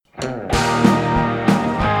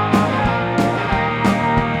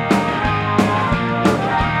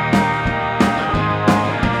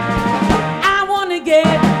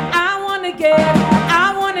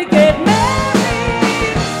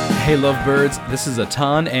Hey lovebirds, this is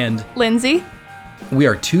Atan and Lindsay. We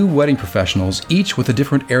are two wedding professionals, each with a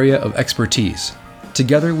different area of expertise.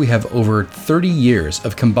 Together we have over 30 years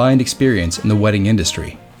of combined experience in the wedding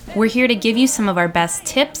industry. We're here to give you some of our best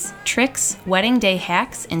tips, tricks, wedding day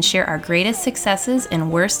hacks, and share our greatest successes and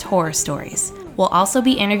worst horror stories. We'll also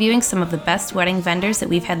be interviewing some of the best wedding vendors that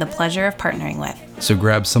we've had the pleasure of partnering with. So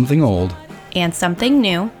grab something old And something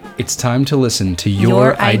new. It's time to listen to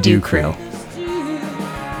your I Do Crew.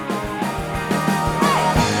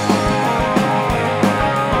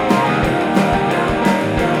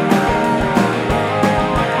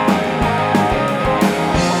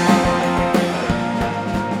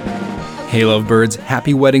 Hey lovebirds,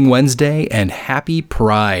 happy Wedding Wednesday and happy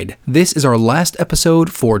Pride. This is our last episode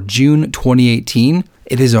for June 2018.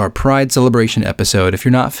 It is our Pride celebration episode. If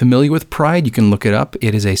you're not familiar with Pride, you can look it up.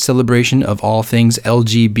 It is a celebration of all things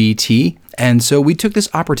LGBT. And so we took this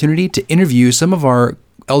opportunity to interview some of our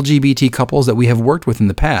LGBT couples that we have worked with in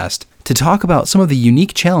the past to talk about some of the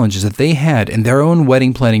unique challenges that they had in their own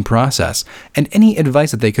wedding planning process and any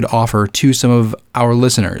advice that they could offer to some of our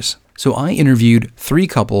listeners. So I interviewed 3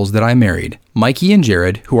 couples that I married, Mikey and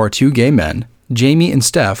Jared, who are 2 gay men, Jamie and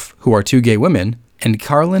Steph, who are 2 gay women, and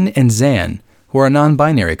Carlin and Zan, who are a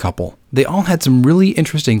non-binary couple. They all had some really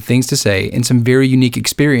interesting things to say and some very unique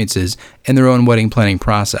experiences in their own wedding planning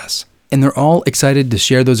process. And they're all excited to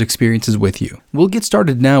share those experiences with you. We'll get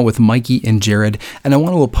started now with Mikey and Jared, and I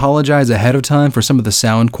want to apologize ahead of time for some of the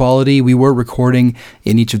sound quality. We were recording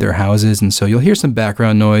in each of their houses, and so you'll hear some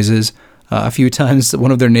background noises. A few times one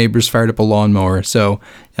of their neighbors fired up a lawnmower, so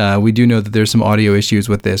we do know that there's some audio issues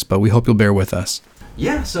with this, but we hope you'll bear with us.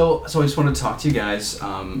 Yeah, so I just wanted to talk to you guys.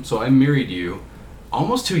 So I married you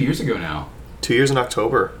almost 2 years ago now. 2 years in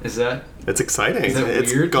October. Is that... It's exciting. Is that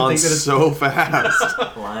it's weird gone to think that it's so fast.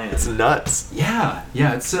 It's nuts. Yeah,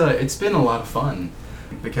 it's been a lot of fun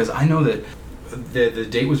because I know that the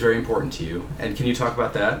date was very important to you. And can you talk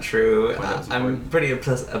about that? True. I'm pretty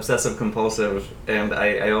obsessive compulsive, and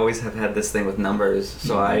I always have had this thing with numbers.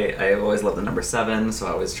 So I always loved the number 7, so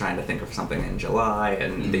I was trying to think of something in July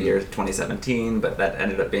and the year 2017, but that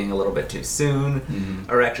ended up being a little bit too soon.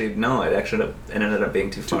 Or actually, no, it ended up being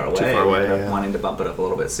too far away. Too far away, I ended up yeah. wanting to bump it up a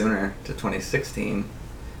little bit sooner to 2016,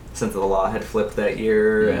 since the law had flipped that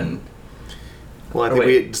year. And Well, I think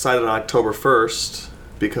we decided on October 1st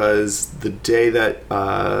because the day that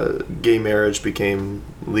gay marriage became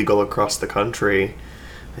legal across the country,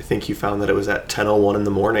 I think you found that it was at 10:01 in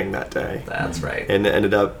the morning that day. That's right. And it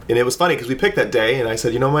ended up, and it was funny because we picked that day, and I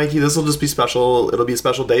said, Mikey, this will just be special. It'll be a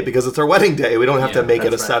special date because it's our wedding day. We don't have to make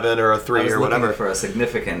it a 7 or a 3 or whatever. I was looking for a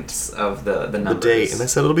significance of the numbers. The date, and I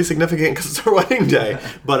said it'll be significant because it's our wedding day.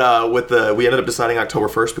 But we ended up deciding October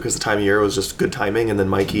 1st because the time of year was just good timing, and then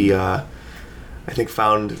Mikey, I think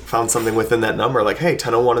found something within that number, like, hey,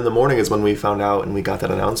 10:01 in the morning is when we found out and we got that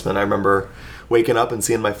announcement. I remember waking up and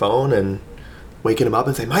seeing my phone and waking him up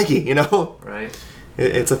and saying, Mikey, Right.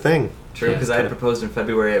 It's a thing. True, because I had proposed in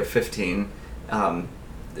February of 15,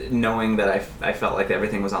 knowing that I felt like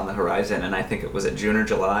everything was on the horizon, and I think it was at June or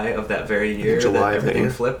July of that very year that everything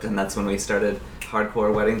flipped, and that's when we started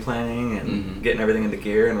hardcore wedding planning and getting everything into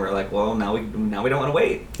gear, and we're like, well, now we don't want to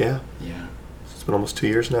wait. Yeah. It's been almost 2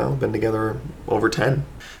 years now. Been together over 10.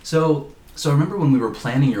 So I remember when we were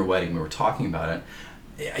planning your wedding, we were talking about it.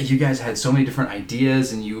 You guys had so many different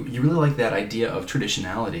ideas, and you really liked that idea of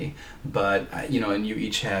traditionality. But and you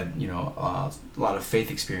each had a lot of faith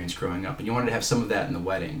experience growing up, and you wanted to have some of that in the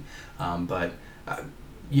wedding.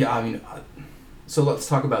 So let's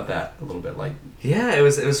talk about that a little bit. Yeah, it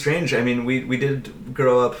was strange. I mean, we did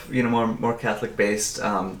grow up, more Catholic based.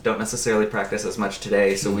 Don't necessarily practice as much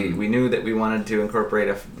today, so we knew that we wanted to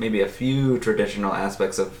incorporate maybe a few traditional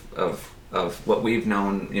aspects of what we've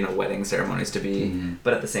known, wedding ceremonies to be.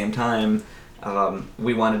 But at the same time,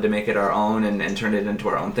 we wanted to make it our own and turn it into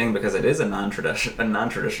our own thing because it is a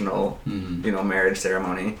non-traditional, marriage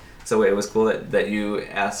ceremony. So it was cool that you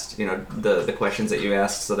asked, the questions that you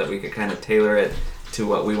asked so that we could kind of tailor it to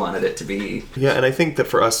what we wanted it to be. Yeah, and I think that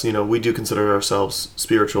for us, we do consider ourselves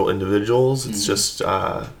spiritual individuals. It's just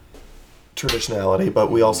traditionality,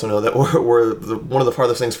 but we also know that we're one of the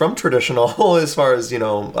farthest things from traditional as far as,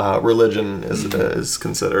 religion is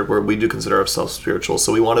considered, where we do consider ourselves spiritual.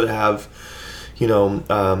 So we wanted to have,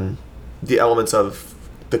 the elements of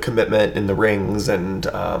the commitment and the rings and,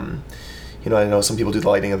 I know some people do the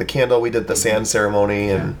lighting of the candle. We did the sand ceremony,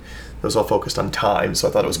 and it was all focused on time. So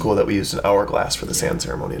I thought it was cool that we used an hourglass for the sand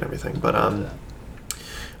ceremony and everything. But I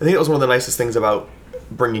think it was one of the nicest things about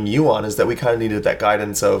bringing you on is that we kind of needed that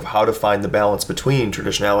guidance of how to find the balance between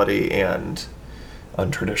traditionality and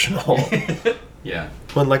untraditional. Yeah.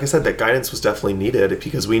 Well, and like I said, that guidance was definitely needed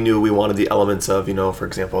because we knew we wanted the elements of, for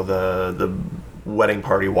example, the wedding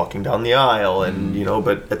party walking down the aisle and,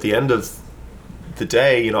 but at the end of the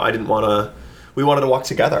day, we wanted to walk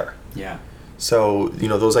together. Yeah. So,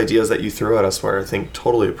 those ideas that you threw at us were, I think,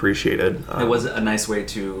 totally appreciated. It was a nice way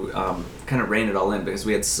to kind of rein it all in because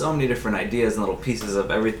we had so many different ideas and little pieces of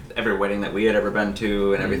every wedding that we had ever been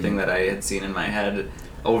to and everything that I had seen in my head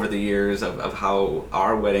over the years of how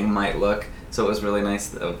our wedding might look. So it was really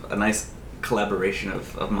nice, a nice collaboration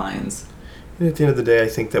of minds. And at the end of the day, I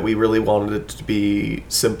think that we really wanted it to be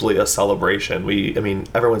simply a celebration.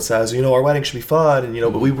 Everyone says, our wedding should be fun,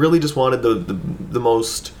 and but we really just wanted the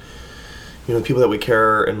most, people that we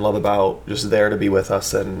care and love about just there to be with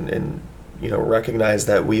us and recognize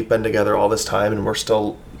that we've been together all this time and we're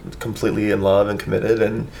still completely in love and committed,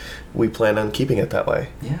 and we plan on keeping it that way.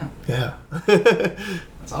 Yeah. Yeah.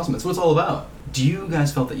 That's awesome. That's what it's all about. Do you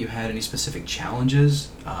guys felt that you had any specific challenges,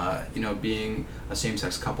 being a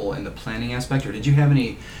same-sex couple in the planning aspect, or did you have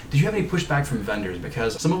any pushback from vendors?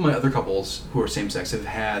 Because some of my other couples who are same-sex have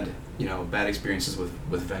had, bad experiences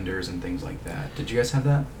with vendors and things like that. Did you guys have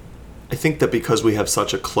that? I think that because we have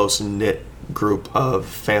such a close-knit group of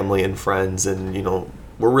family and friends and,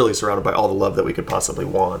 we're really surrounded by all the love that we could possibly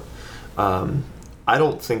want. I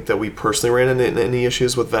don't think that we personally ran into any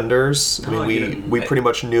issues with vendors. We pretty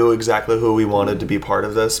much knew exactly who we wanted to be part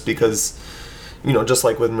of this because, just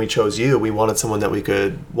like when we chose you, we wanted someone that we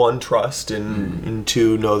could, one, trust and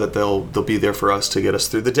two, know that they'll be there for us to get us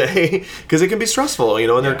through the day because it can be stressful,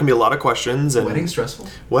 and there can be a lot of questions. And Wedding stressful?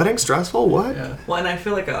 Wedding stressful? What? Yeah. Well, and I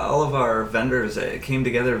feel like all of our vendors came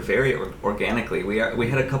together very organically. We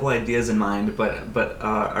had a couple ideas in mind, but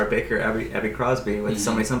our baker Abby Crosby with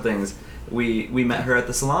So Many Somethings. We met her at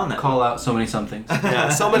the salon. Call out So Many Somethings. Yeah,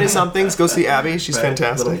 So Many Somethings. Go see Abby. She's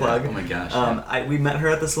fantastic. Little plug. Oh my gosh. We met her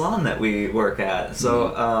at the salon that we work at.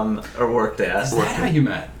 So or worked at. Is that how you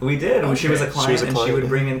met? We did. Okay. She was a client, and she would yeah.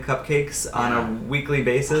 bring in cupcakes on a weekly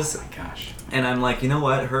basis. Oh my gosh. And I'm like, you know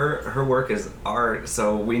what? Her work is art,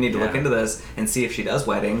 so we need to look into this and see if she does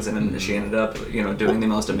weddings. And then she ended up, doing the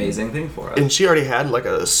most amazing thing for us. And she already had like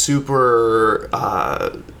a super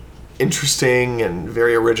interesting and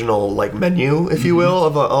very original menu, if you will,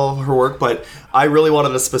 of all of her work. But I really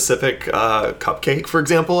wanted a specific cupcake, for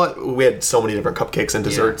example. We had so many different cupcakes and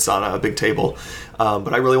desserts on a big table,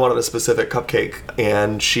 but I really wanted a specific cupcake,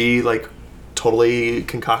 and she totally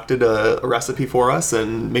concocted a recipe for us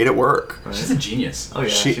and made it work. She's a genius. Oh yeah,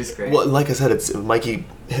 she's great. Well, like I said, Mikey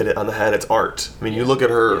hit it on the head. It's art. You look at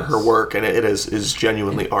her work, and it is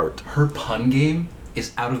genuinely art. Her pun game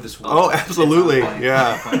is out of this world. Oh, absolutely.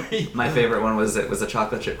 Yeah. My favorite one was a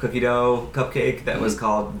chocolate chip cookie dough cupcake that was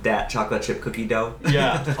called Dat Chocolate Chip Cookie Dough.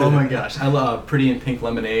 Yeah. Oh my gosh. I love Pretty in Pink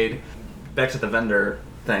Lemonade. Back to the vendor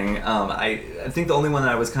thing. I think the only one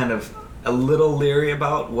that I was kind of a little leery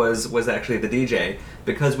about was actually the DJ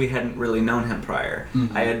because we hadn't really known him prior.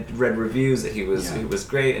 Mm-hmm. I had read reviews that he was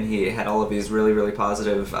great and he had all of these really, really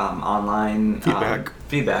positive online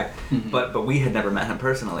feedback, but we had never met him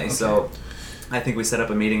personally. Okay. So I think we set up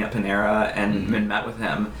a meeting at Panera and met with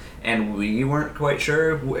him, and we weren't quite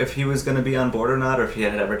sure if he was going to be on board or not, or if he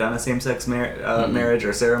had ever done a same-sex marriage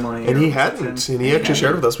or ceremony. And he hadn't. And he actually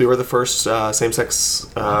shared with us. We were the first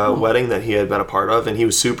same-sex wedding that he had been a part of, and he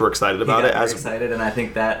was super excited about it. Excited, and I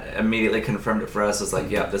think that immediately confirmed it for us. It's like,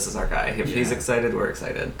 yep, this is our guy. If he's excited, we're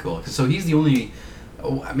excited. Cool. So he's the only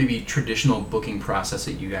maybe traditional booking process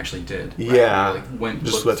that you actually did. Right? Yeah. Went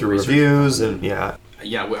through reviews and Yeah,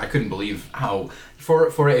 I couldn't believe how,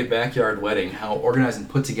 for a backyard wedding, how organized and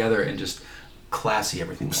put together and just classy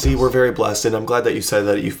everything was. See, we're very blessed, and I'm glad that you said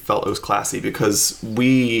that you felt it was classy because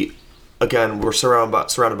we're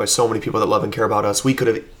surrounded by so many people that love and care about us. We could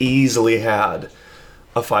have easily had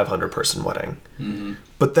a 500-person wedding. Mm-hmm.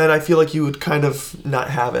 But then I feel like you would kind of not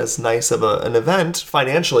have as nice of an event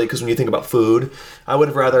financially, because when you think about food, I would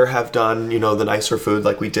have rather have done, the nicer food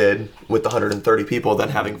like we did with the 130 people than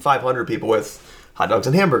having 500 people with hot dogs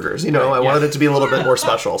and hamburgers. I wanted it to be a little bit more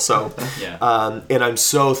special. So, and I'm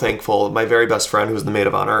so thankful. My very best friend, who's the maid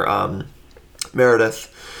of honor,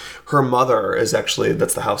 Meredith, her mother is actually,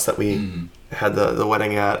 that's the house that we had the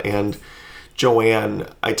wedding at. And Joanne,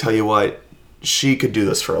 I tell you what, she could do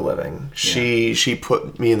this for a living. Yeah. She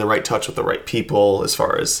put me in the right touch with the right people as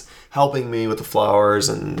far as helping me with the flowers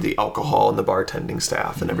and the alcohol and the bartending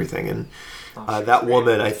staff and everything. And that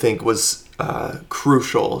woman, I think, was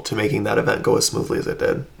crucial to making that event go as smoothly as it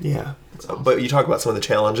did. Yeah. Awesome. But you talk about some of the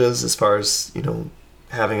challenges as far as,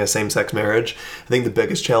 having a same-sex marriage. I think the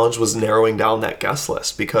biggest challenge was narrowing down that guest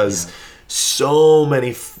list because so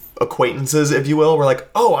many acquaintances, if you will, were like,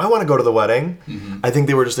 oh, I want to go to the wedding. Mm-hmm. I think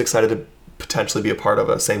they were just excited to potentially be a part of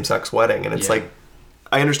a same-sex wedding. And it's Yeah. like,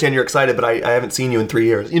 I understand you're excited, but I haven't seen you in 3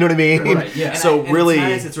 years. You know what I mean? Right, yeah. So And really, it's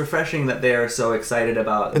nice, it's refreshing that they are so excited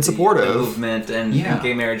about And supportive. the movement and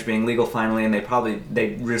gay marriage being legal finally, and they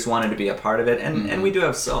just wanted to be a part of it. And we do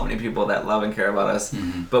have so many people that love and care about us,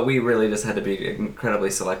 but we really just had to be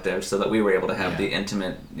incredibly selective so that we were able to have the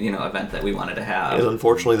intimate, event that we wanted to have. and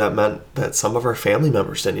unfortunately, that meant that some of our family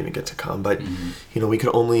members didn't even get to come. But we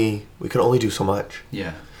could only do so much.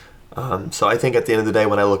 Yeah. So I think at the end of the day,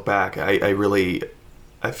 when I look back,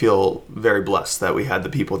 I feel very blessed that we had the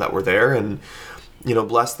people that were there, and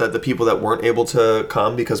blessed that the people that weren't able to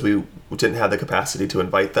come because we didn't have the capacity to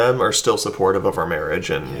invite them are still supportive of our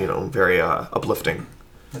marriage and very uplifting.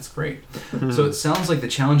 That's great. So it sounds like the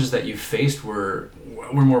challenges that you faced were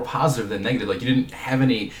more positive than negative. Like, you didn't have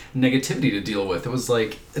any negativity to deal with. It was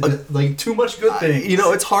like too much good things.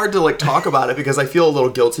 It's hard to talk about it because I feel a little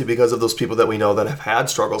guilty because of those people that we know that have had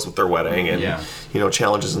struggles with their wedding and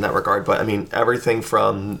challenges in that regard. But I mean, everything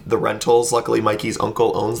from the rentals. Luckily, Mikey's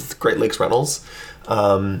uncle owns Great Lakes Rentals,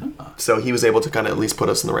 so he was able to kind of at least put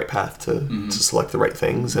us in the right path to select the right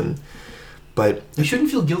things. But you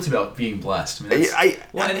shouldn't feel guilty about being blessed.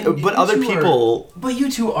 But other people. But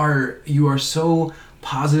you two are so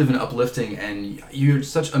positive and uplifting, and you're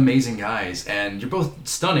such amazing guys, and you're both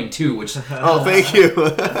stunning too. Which oh, thank you.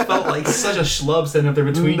 felt like such a schlub standing up there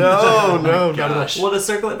between you. No, not at all. Well, to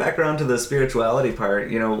circle it back around to the spirituality part,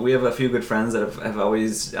 we have a few good friends that have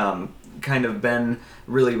always kind of been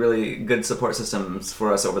really, really good support systems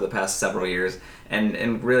for us over the past several years,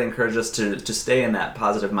 and really encouraged us to stay in that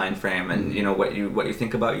positive mind frame, and what you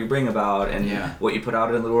think about, you bring about, and what you put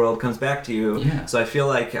out into the world comes back to you. Yeah. So I feel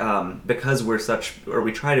like because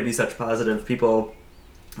we try to be such positive people,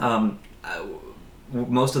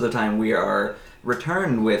 most of the time we are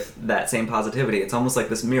returned with that same positivity. It's almost like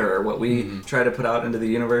this mirror. What we try to put out into the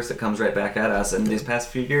universe, it comes right back at us. And these past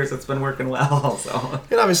few years, it's been working well. So.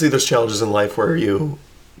 And obviously, there's challenges in life where you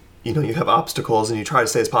have obstacles and you try to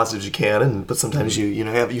stay as positive as you can, but sometimes you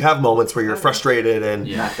have moments where you're frustrated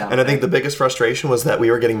and I think the biggest frustration was that we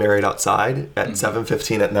were getting married outside at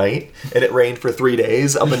 7:15 at night, and it rained for 3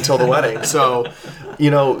 days up until the wedding. So,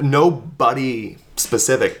 nobody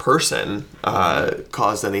specific person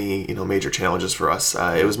caused any major challenges for us.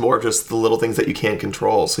 It was more just the little things that you can't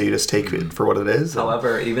control, so you just take it for what it is.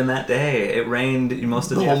 However, even that day, it rained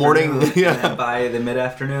most of the whole morning. Yeah. And then by the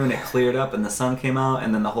mid-afternoon, it cleared up and the sun came out,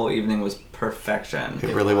 and then the whole evening was perfection.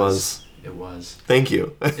 It really was. It was. Thank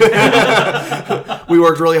you. We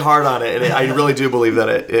worked really hard on it, and I really do believe that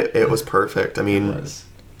it was perfect. I mean,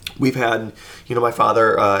 we've had, my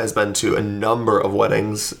father has been to a number of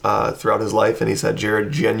weddings throughout his life, and he said,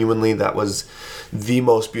 Jared, genuinely, that was the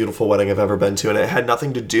most beautiful wedding I've ever been to. And it had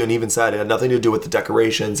nothing to do, and even said it had nothing to do with the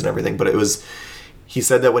decorations and everything, but he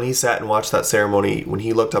said that when he sat and watched that ceremony, when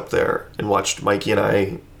he looked up there and watched Mikey and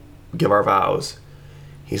I give our vows,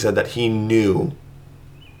 he said that he knew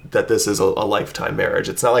that this is a lifetime marriage.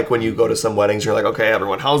 It's not like when you go to some weddings, you're like, okay,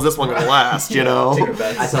 everyone, how's this one going to last,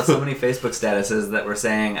 I saw so many Facebook statuses that were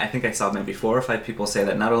saying, I think I saw maybe 4 or 5 people say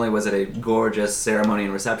that not only was it a gorgeous ceremony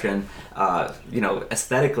and reception,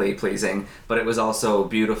 aesthetically pleasing, but it was also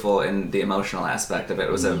beautiful in the emotional aspect of it.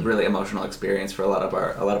 It was a really emotional experience for a lot of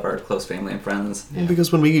our close family and friends. Yeah.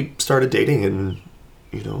 Because when we started dating in,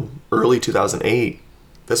 early 2008,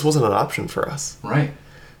 this wasn't an option for us. Right.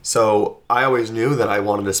 So I always knew that I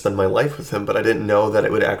wanted to spend my life with him, but I didn't know that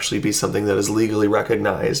it would actually be something that is legally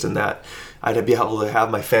recognized and that I'd be able to have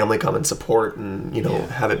my family come and support and,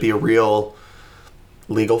 have it be a real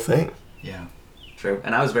legal thing. Yeah. True.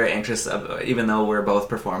 And I was very anxious, even though we're both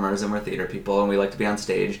performers and we're theater people and we like to be on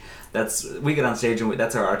stage. We get on stage and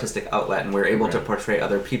that's our artistic outlet, and we're able to portray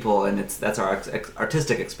other people, and that's our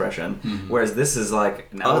artistic expression. Whereas this is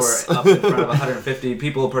like, now us. we're up in front of 150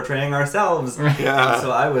 people portraying ourselves. Yeah. And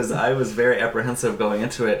so I was very apprehensive going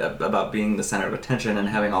into it about being the center of attention and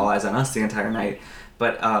having all eyes on us the entire night.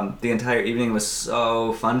 But the entire evening was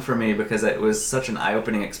so fun for me because it was such an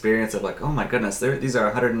eye-opening experience of like, oh my goodness, these are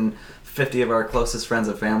 150 of our closest friends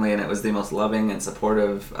and family, and it was the most loving and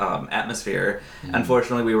supportive atmosphere.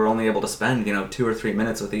 Unfortunately, we were only able to spend 2 or 3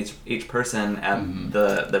 minutes with each person at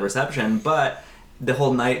the reception, but the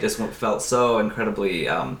whole night just felt so incredibly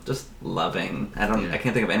just loving. I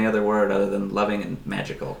can't think of any other word other than loving and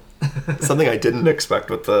magical. Something I didn't expect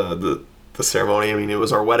with the ceremony. I mean, it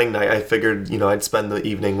was our wedding night. I figured, I'd spend the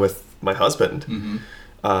evening with my husband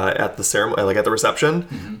at the ceremony, like at the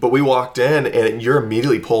reception. But we walked in, and you're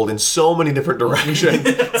immediately pulled in so many different directions.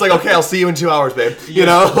 It's like, okay, I'll see you in 2 hours, babe.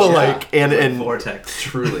 And vortex.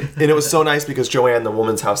 Truly. And it was so nice because Joanne, the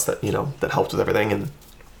woman's house that that helped with everything, and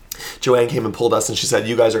Joanne came and pulled us and she said,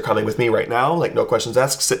 you guys are coming with me right now. Like, no questions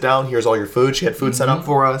asked. Sit down. Here's all your food. She had food set up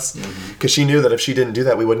for us because she knew that if she didn't do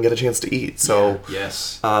that, we wouldn't get a chance to eat. So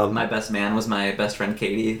Yes. My best man was my best friend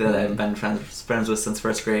Katie that I've been friends with since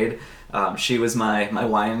first grade. She was my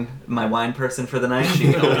wine person for the night.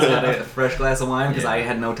 She always had a fresh glass of wine because I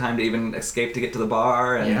had no time to even escape to get to the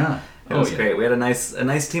bar. And it was great. We had a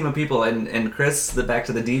nice team of people, and Chris, back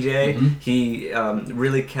to the DJ, he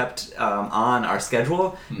really kept on our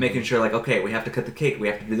schedule, making sure like, okay, we have to cut the cake, we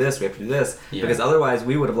have to do this, because otherwise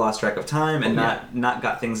we would have lost track of time and not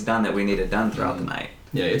got things done that we needed done throughout the night.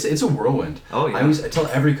 Yeah, it's a whirlwind. Oh yeah. I tell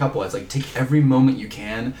every couple, it's like take every moment you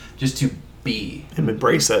can just to be and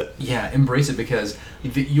embrace it. Yeah, embrace it, because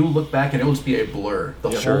you'll look back and it will just be a blur. The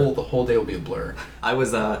whole day will be a blur. I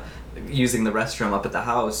was using the restroom up at the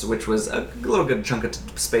house, which was a little good chunk of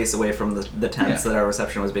space away from the tents that our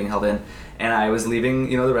reception was being held in, and I was leaving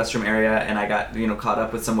the restroom area, and I got caught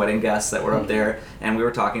up with some wedding guests that were up there, and we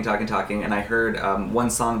were talking, and I heard one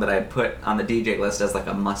song that I had put on the DJ list as like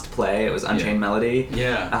a must play. It was Unchained Melody.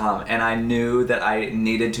 And I knew that I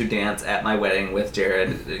needed to dance at my wedding with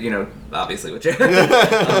Jared, obviously with Jared, to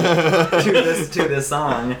this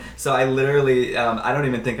song. So I literally I don't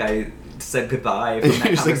even think I said goodbye from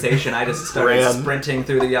that conversation. I just started sprinting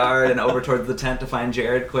through the yard and over towards the tent to find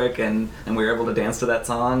Jared quick, and we were able to dance to that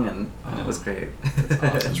song, and it was great.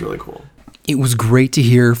 It was really cool. It was great to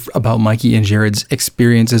hear about Mikey and Jared's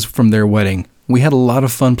experiences from their wedding. We had a lot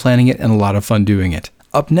of fun planning it and a lot of fun doing it.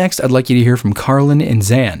 Up next, I'd like you to hear from Carlin and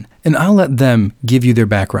Zan, and I'll let them give you their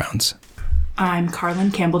backgrounds. I'm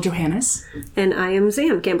Carlin Campbell Johannes. And I am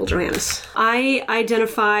Zan Campbell Johannes. I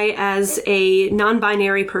identify as a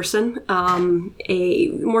non-binary person,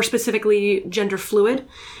 more specifically gender fluid,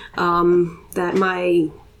 that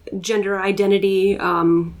my gender identity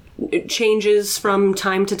changes from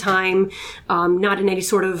time to time, not in any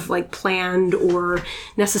sort of like planned or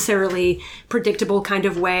necessarily predictable kind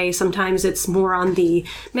of way. Sometimes it's more on the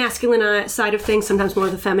masculine side of things, sometimes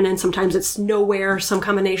more the feminine, sometimes it's nowhere, some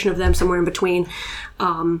combination of them, somewhere in between.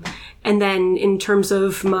 And then in terms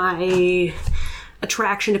of my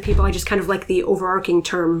attraction to people, I just kind of like the overarching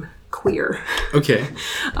term queer. Okay.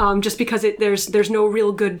 Just because there's no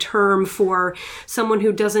real good term for someone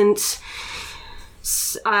who doesn't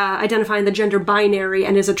identify in the gender binary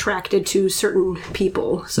and is attracted to certain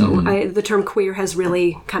people. So the term queer has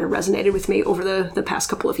really kind of resonated with me over the past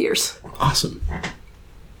couple of years. Awesome.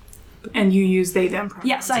 And you use they, them pronouns?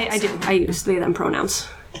 Yes, I do. I use they, them pronouns.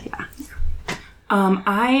 Yeah.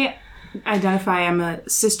 I identify, I'm a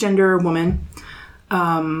cisgender woman.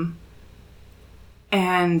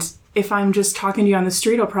 And if I'm just talking to you on the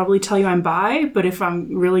street, I'll probably tell you I'm bi, but if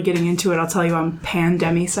I'm really getting into it, I'll tell you I'm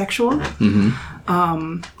pan-demisexual.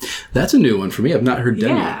 That's a new one for me. I've not heard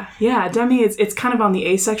demi. Yeah, demi, it's kind of on the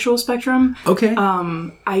asexual spectrum. Okay.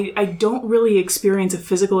 I don't really experience a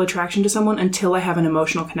physical attraction to someone until I have an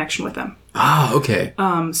emotional connection with them. Ah, okay.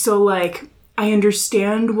 So like, I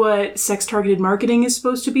understand what sex-targeted marketing is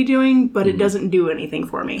supposed to be doing, but it doesn't do anything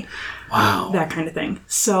for me. Wow. That kind of thing.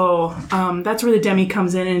 So that's where the demi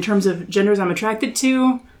comes in. And in terms of genders I'm attracted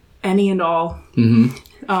to, any and all,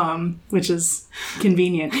 which is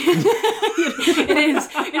convenient. It is.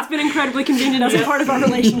 It's been incredibly convenient as a part of our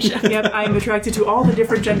relationship. Yep, I'm attracted to all the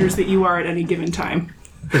different genders that you are at any given time.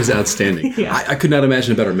 That is outstanding. I could not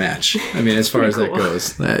imagine a better match. I mean, as far as that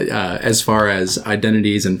goes, as far as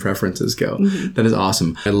identities and preferences go, that is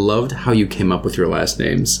awesome. I loved how you came up with your last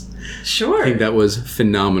names. Sure. I think that was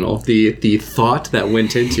phenomenal. The thought that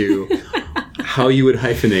went into how you would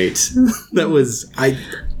hyphenate,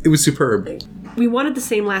 it was superb. We wanted the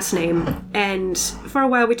same last name, and for a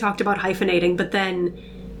while we talked about hyphenating, but then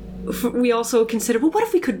we also considered, well, what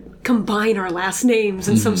if we could combine our last names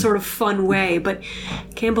in some sort of fun way? But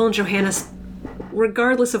Campbell and Johannes,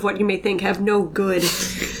 regardless of what you may think, have no good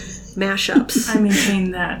mashups. I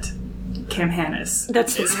maintain that Camhannes.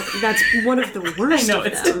 That's one of the worst. I know,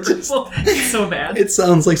 it's terrible. It's so bad. It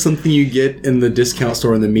sounds like something you get in the discount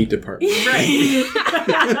store in the meat department. Right.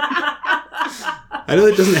 I know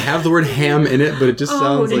it doesn't have the word ham in it, but it just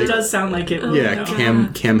sounds like... It does sound like it. Yeah,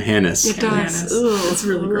 Camhannes. It does. Ugh, it's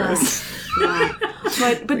really gross. Yeah.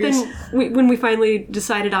 But then when we finally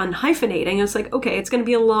decided on hyphenating, I was like, okay, it's going to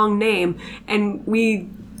be a long name. And we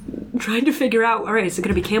tried to figure out, all right, is it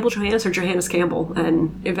going to be Campbell Johannes or Johannes Campbell?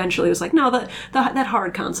 And eventually it was like, no, that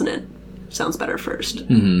hard consonant sounds better first.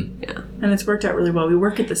 Mm-hmm. Yeah. And it's worked out really well. We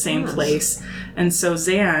work at the same place. And so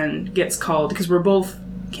Zan gets called, because we're both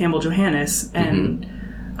Campbell Johannes, and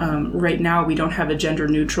right now we don't have a gender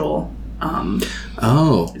neutral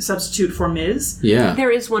substitute for Ms. Yeah. There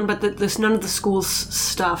is one, but none of the school's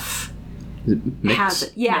stuff Mix? has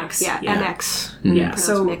it. Yeah, Mix, yeah, yeah. MX. Yeah, Pronounced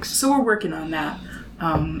so mix. so we're working on that,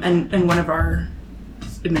 and one of our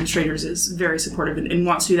administrators is very supportive and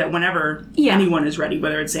wants to do that whenever Yeah. anyone is ready,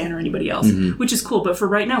 whether it's Zan or anybody else, which is cool. But for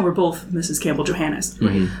right now, we're both Mrs. Campbell Johannes.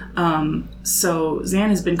 So Zan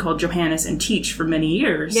has been called Johannes and Teach for many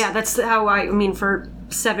years. Yeah, that's how I mean, for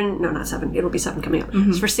not 7, it'll be 7 coming up.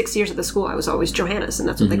 So for 6 years at the school, I was always Johannes, and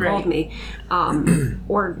that's what they called me.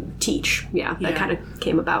 Or Teach. Yeah, that kind of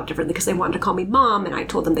came about differently because they wanted to call me Mom, and I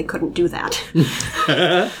told them they couldn't do that.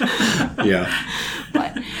 Yeah.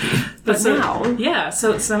 But so, now... Yeah,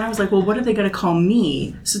 so then I was like, well, what are they going to call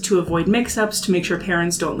me? So to avoid mix-ups, to make sure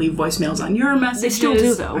parents don't leave voicemails on your messages. They still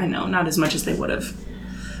do, though. I know, not as much as they would have.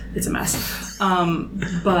 It's a mess.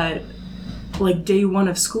 But, like, day 1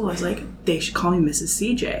 of school, I was like, they should call me Mrs.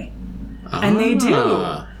 CJ. And they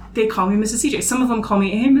do. They call me Mrs. CJ. Some of them call me,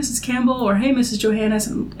 hey, Mrs. Campbell, or hey, Mrs. Johannes.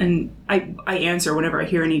 And I answer whenever I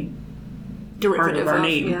hear any part of our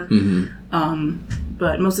name. Yeah.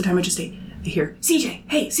 But most of the time I just say, I hear, CJ,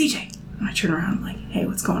 hey, CJ. And I turn around, I'm like, hey,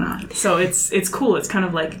 what's going on? So it's cool. It's kind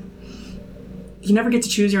of like, you never get to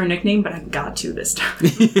choose your own nickname, but I got to this time.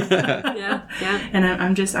 Yeah. And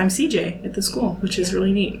I'm CJ at the school, which is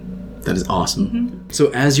really neat. That is awesome. So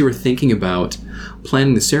as you were thinking about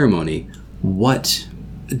planning the ceremony, what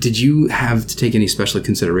did you have to take any special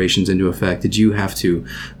considerations into effect?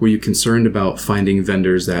 Were you concerned about finding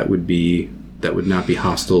vendors that would not be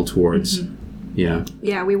hostile towards? Yeah.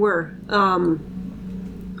 Yeah, we were.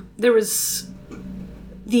 There was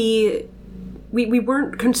we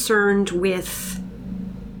weren't concerned with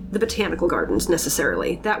the botanical gardens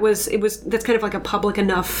necessarily. That's kind of like a public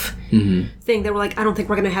enough thing that we're like, I don't think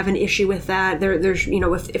we're going to have an issue with that. There's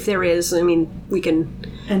if there is, I mean, we can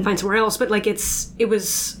find somewhere else. But like it's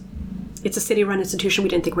a city-run institution. We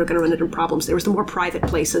didn't think we were going to run into problems. There was the more private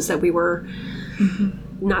places that we were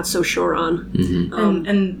not so sure on.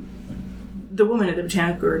 And the woman at the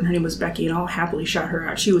botanical garden, her name was Becky, and I'll happily shout her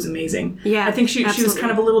out. She was amazing. Yeah, I think she was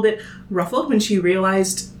kind of a little bit ruffled when she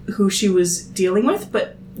realized who she was dealing with,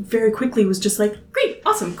 but very quickly was just like, great,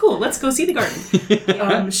 awesome, cool, let's go see the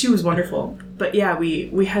garden. She was wonderful. But yeah,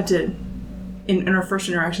 we had to, in our first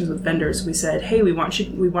interactions with vendors, we said, hey, we want to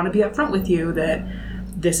be upfront with you that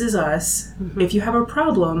this is us. If you have a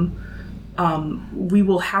problem, we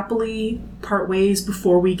will happily part ways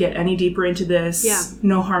before we get any deeper into this. Yeah.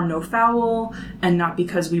 No harm, no foul, and not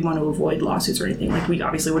because we want to avoid lawsuits or anything. Like, we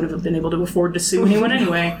obviously wouldn't have been able to afford to sue anyone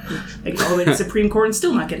anyway. Like, go all the way to the Supreme Court and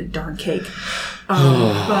still not get a darn cake.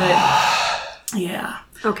 But, yeah.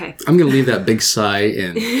 Okay. I'm going to leave that big sigh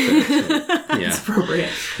in. Yeah. Appropriate.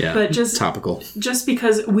 Yeah. But just topical. Just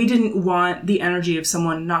because we didn't want the energy of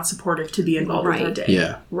someone not supportive to be involved with our day.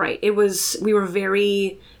 Yeah. Right. We were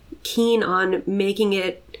very keen on making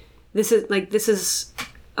it, this is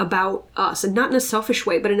about us, and not in a selfish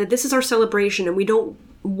way, but this is our celebration, and we don't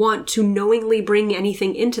want to knowingly bring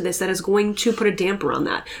anything into this that is going to put a damper on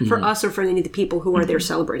that for us or for any of the people who are there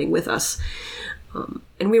celebrating with us.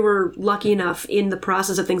 And we were lucky enough in the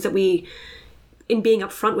process of things that in being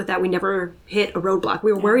upfront with that, we never hit a roadblock.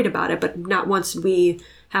 We were worried about it, but not once did we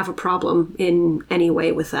have a problem in any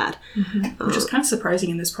way with that. Which is kind of surprising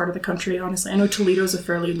in this part of the country, honestly. I know Toledo's a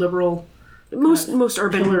fairly liberal... Most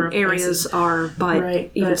urban areas places. are,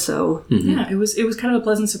 but even so... Yeah, it was kind of a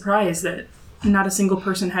pleasant surprise that not a single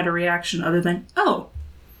person had a reaction other than, oh.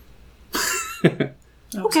 That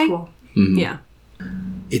was Okay. cool. Yeah.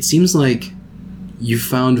 It seems like you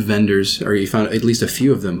found vendors, or you found at least a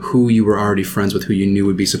few of them, who you were already friends with, who you knew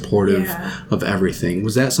would be supportive of everything.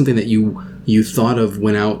 Was that something that you thought of,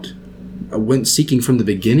 went seeking from the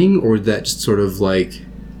beginning, or that just sort of like...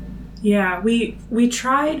 Yeah, we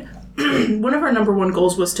tried... One of our number one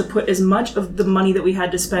goals was to put as much of the money that we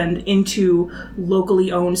had to spend into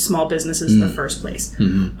locally owned small businesses in the first place.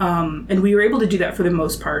 And we were able to do that for the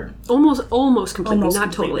most part. Almost completely.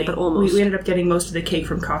 Not totally, but almost. We ended up getting most of the cake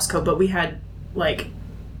from Costco, but we had,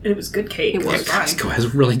 it was good cake. It was fine. Costco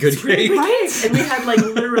has really good cake. Right? And we had,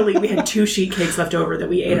 literally, we had 2 sheet cakes left over that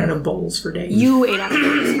we ate out of bowls for days. You ate out of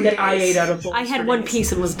bowls. That I ate out of bowls. I had for one days.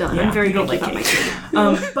 piece and was done. Yeah, I'm very you don't picky like about my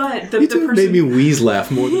cake. cake. But the It made me wheeze laugh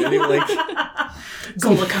more than anyone.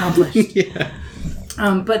 goal accomplished. Yeah.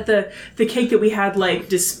 But the cake that we had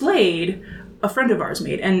displayed, a friend of ours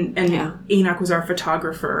made, and Enoch was our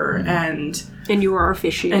photographer, and you were our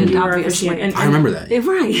officiant, you were our obviously. officiant, I remember that.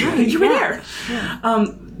 Right. You were there. Yeah.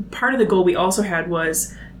 Part of the goal we also had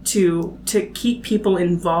was to keep people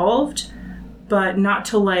involved, but not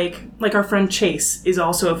to like our friend Chase is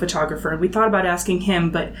also a photographer, and we thought about asking him,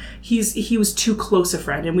 but he was too close a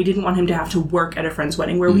friend, and we didn't want him to have to work at a friend's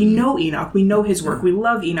wedding where we know Enoch, we know his work, we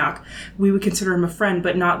love Enoch, we would consider him a friend,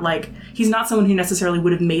 but not like, he's not someone who necessarily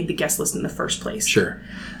would have made the guest list in the first place. Sure.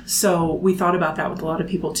 So we thought about that with a lot of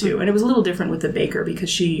people too, and it was a little different with the baker because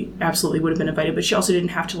she absolutely would have been invited, but she also didn't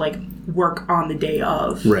have to like work on the day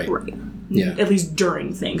of. Right. Yeah. At least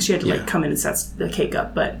during things. She had to like come in and set the cake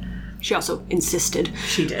up, but She also insisted.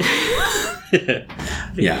 she did.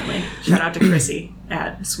 Yeah. Shout out to Chrissy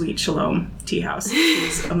at Sweet Shalom Tea House. She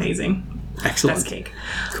was amazing. Excellent. Best cake.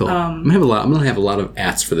 Cool. I'm gonna have a lot of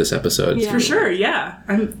ats for this episode. Yeah. For sure, yeah.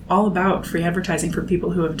 I'm all about free advertising for people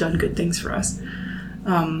who have done good things for us.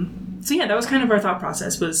 So yeah, that was kind of our thought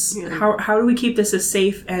process was how do we keep this a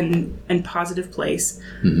safe and positive place?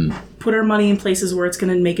 Put our money in places where it's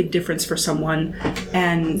going to make a difference for someone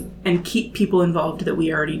and keep people involved that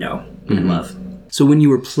we already know and love. So when you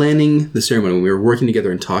were planning the ceremony, when we were working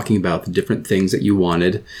together and talking about the different things that you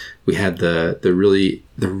wanted, we had the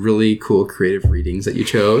really cool creative readings that you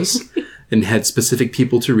chose and had specific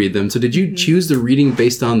people to read them. So did you choose the reading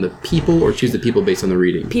based on the people or choose the people based on the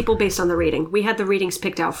reading? People based on the reading. We had the readings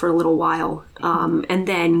picked out for a little while, and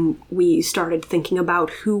then we started thinking about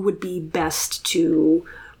who would be best to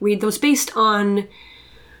read those based on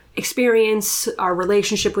experience, our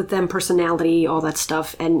relationship with them, personality, all that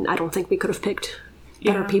stuff. And I don't think we could have picked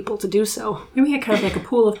better people to do so. And we had kind of like a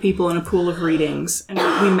pool of people and a pool of readings, and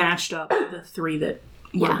we matched up the three that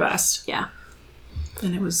were best. Yeah.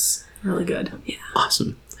 And it was really good.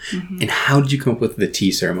 Awesome. And how did you come up with the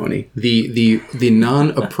tea ceremony? The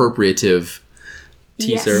non-appropriative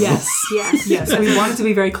tea ceremony? Yes. We wanted to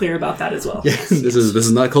be very clear about that as well. This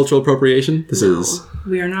is not cultural appropriation. This is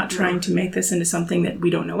We are not trying to make this into something that we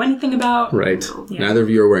don't know anything about. right. Yeah. Neither of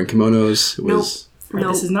you are wearing kimonos. It was Right,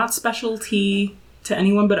 This is not specialty to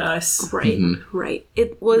anyone but us. Right. Right.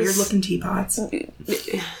 It was Weird looking teapots.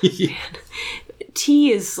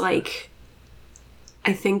 tea is like,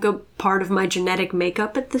 I think, a part of my genetic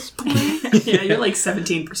makeup at this point. Yeah, you're like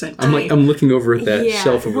 17% I'm looking over at that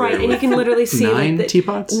shelf over right, there. and you can literally see 9 like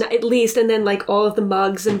teapots? at least, and then like all of the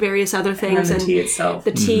mugs and various other things, and the tea itself.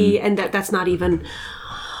 the tea, and that's not even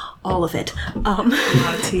all of it. A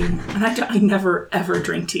lot of tea. And I never, ever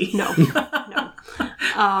drink tea. No.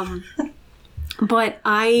 But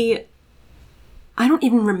I don't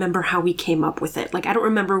even remember how we came up with it. Like, I don't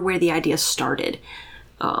remember where the idea started.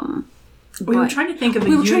 We were trying to think of a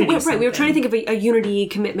unity right. We were trying to think of a unity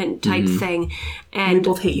commitment type thing, We and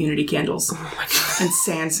both hate unity candles and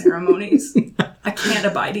sand ceremonies. I can't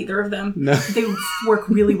abide either of them. No. They work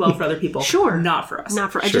really well for other people. Sure. Not for us.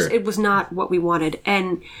 not for Sure. it was not what we wanted,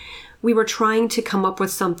 and we were trying to come up with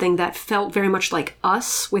something that felt very much like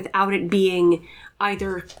us without it being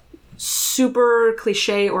either super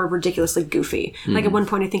cliche or ridiculously goofy. Like at one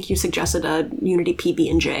point, I think you suggested a Unity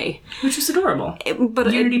PB&J, Which is adorable.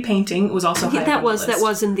 but Unity painting was also high that up on was the list. that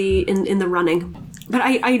was in the running. But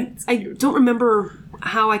I don't remember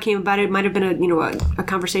how I came about it. It might have been a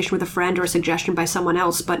conversation with a friend or a suggestion by someone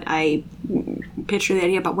else. But I pitched the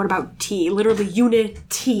idea about what about tea, literally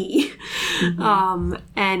unity,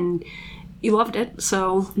 and you loved it,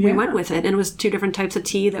 so we went with it. And it was 2 different types of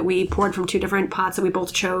tea that we poured from 2 different pots that we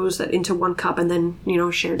both chose into 1 cup, and then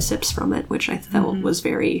shared sips from it, which I felt was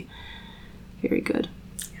very, very good.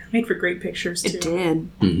 Made for great pictures, too. It did.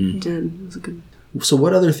 It did. It was a good. So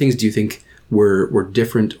what other things do you think were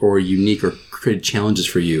different or unique or created challenges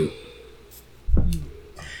for you?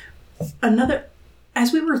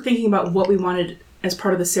 As we were thinking about what we wanted as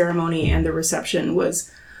part of the ceremony and the reception was,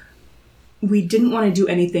 we didn't want to do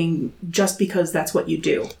anything just because that's what you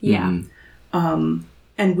do. Yeah. And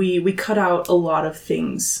we cut out a lot of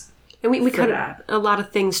things. And we cut that. a lot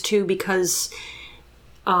of things too because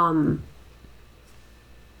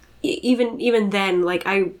even then, like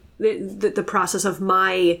the process of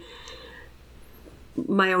my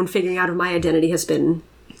own figuring out of my identity has been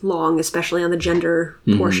long, especially on the gender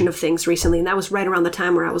portion of things recently. And that was right around the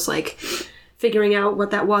time where I was like figuring out what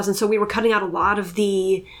that was. And so we were cutting out a lot of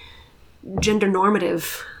the gender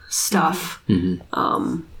normative stuff. I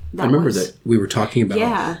remember that we were talking about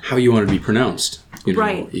how you wanted to be pronounced.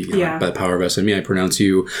 Right. Yeah. By the power of SME, I pronounce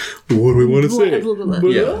you. What do we want to say?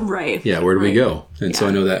 Yeah. Right. Yeah. Where do we go? And so Yeah.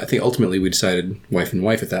 I know that I think ultimately we decided wife and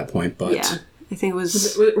wife at that point. But Yeah. I think it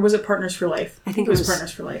was. Was it Partners for Life? I think it was it was-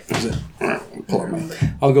 Partners for Life.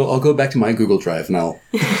 I'll go back to my Google Drive and I'll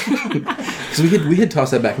because we had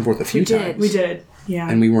tossed that back and forth a few times. We did. Yeah.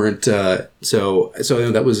 And we weren't. So I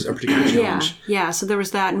know that was a particular challenge. Yeah. So there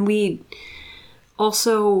was that, and we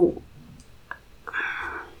also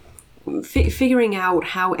figuring out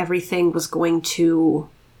how everything was going to...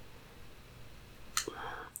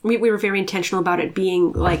 We were very intentional about it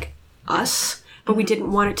being like us, but we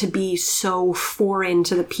didn't want it to be so foreign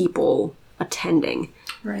to the people attending.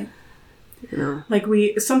 Right. You know? Like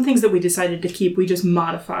some things that we decided to keep, we just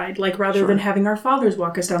modified. Like rather than having our fathers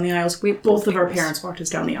walk us down the aisles, both of our parents walked us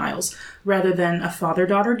down the aisles. Rather than a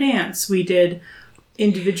father-daughter dance, we did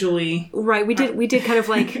individually. Right. We did kind of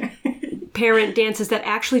like parent dances that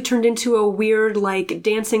actually turned into a weird like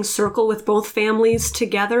dancing circle with both families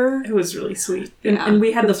together. It was really sweet. And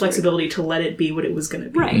we had the flexibility to let it be what it was going to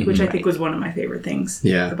be, Right. which I think was one of my favorite things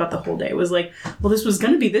about the whole day. It was like, well, this was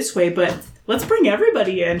going to be this way, but let's bring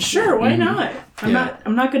everybody in. Sure, why not? I'm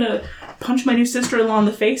not going to punch my new sister-in-law in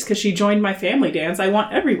the face because she joined my family dance. I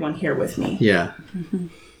want everyone here with me. Yeah.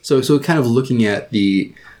 So kind of looking at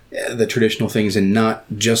the traditional things and not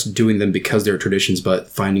just doing them because they're traditions, but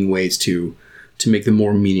finding ways to make them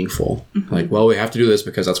more meaningful. Like, well, we have to do this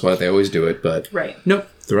because that's why they always do it, but nope,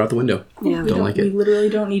 throw out the window. Yeah. Don't like it. We literally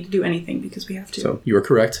don't need to do anything because we have to. So you were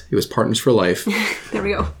correct. It was partners for life. There we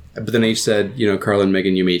go. But then each said, Carla and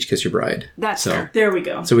Megan, you may each kiss your bride. That's fair. There we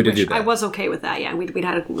go. So we did do that. I was okay with that. Yeah, we'd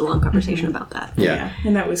had a long conversation about that. Yeah.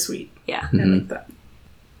 And that was sweet. Yeah. I like that.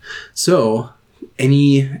 So,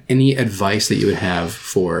 any advice that you would have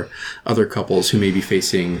for other couples who may be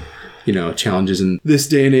facing, challenges in this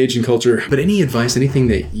day and age and culture? But any advice, anything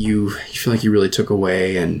that you feel like you really took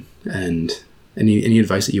away, and any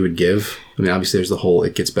advice that you would give? I mean, obviously, there's the whole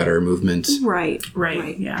 "it gets better" movement. Right.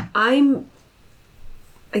 Yeah.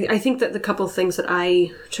 I think that the couple of things that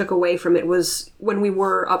I took away from it was when we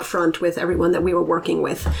were upfront with everyone that we were working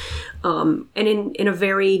with, and in a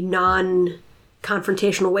very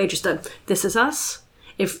non-confrontational way, just this is us.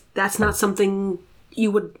 If that's not something you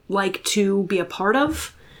would like to be a part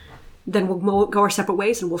of, then we'll go our separate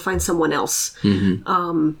ways and we'll find someone else.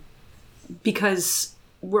 Because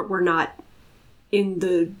we're not in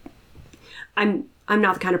the... I'm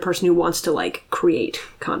not the kind of person who wants to like create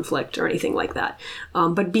conflict or anything like that.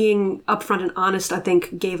 But being upfront and honest, I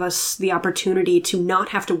think, gave us the opportunity to not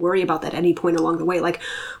have to worry about that at any point along the way. Like,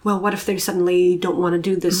 well, what if they suddenly don't want to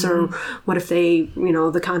do this, or what if they,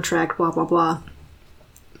 the contract, blah blah blah.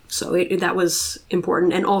 So that was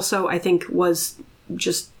important, and also I think was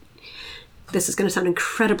just. This is going to sound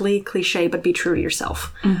incredibly cliche, but be true to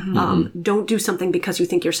yourself. Don't do something because you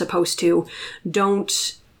think you're supposed to.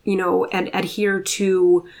 Don't. Adhere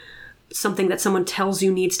to something that someone tells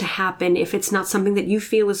you needs to happen if it's not something that you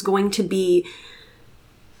feel is going to be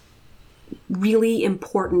really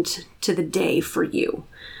important to the day for you.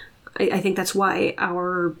 I think that's why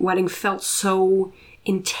our wedding felt so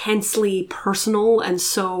intensely personal and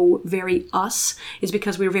so very us, is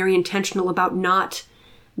because we were very intentional about not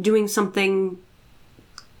doing something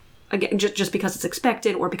again, just because it's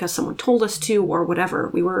expected or because someone told us to or whatever.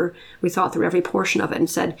 We thought through every portion of it and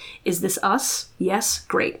said, is this us? Yes,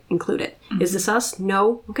 great, include it. Is this us?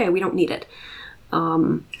 No? Okay, we don't need it.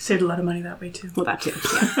 Saved a lot of money that way too. Well, that too,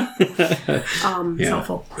 yeah. It's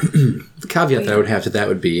helpful. The caveat that I would have to that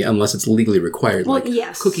would be, unless it's legally required, Well, like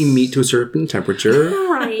yes. cooking meat to a certain temperature.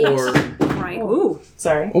 Right. Right. Ooh.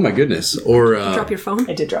 Sorry. Oh my goodness. Or Drop your phone?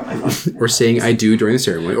 I did drop my phone. or saying I do during the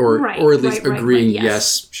ceremony, or at least agreeing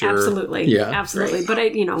yes, sure. Absolutely. Yeah. Absolutely. But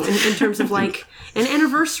in terms of like an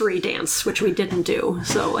anniversary dance, which we didn't do.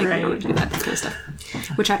 So like we don't do that kind of stuff.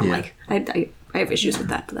 Which I don't like. I have issues with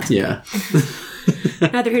that, but that's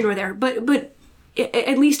neither here nor there. But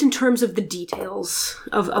at least in terms of the details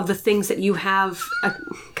of the things that you have,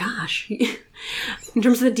 in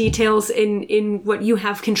terms of the details in what you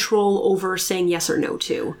have control over saying yes or no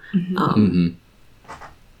to,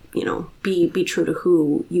 be true to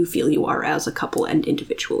who you feel you are as a couple and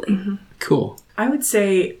individually. Cool. I would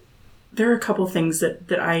say there are a couple things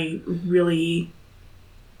that I really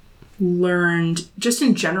learned just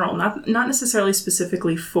in general, not necessarily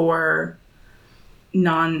specifically for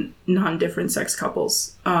non-different sex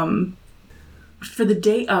couples. For the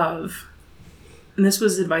day of, and this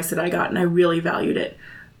was advice that I got and I really valued it,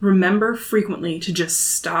 remember frequently to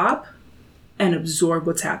just stop and absorb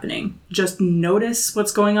what's happening. Just notice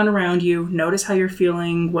what's going on around you, notice how you're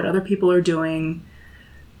feeling, what other people are doing,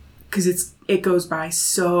 because it goes by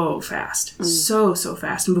so fast, so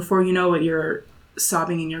fast, and before you know it, you're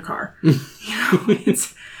sobbing in your car.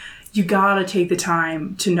 You gotta take the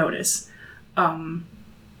time to notice. And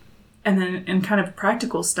then in kind of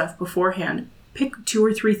practical stuff beforehand, pick 2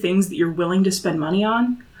 or 3 things that you're willing to spend money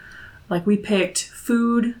on. Like we picked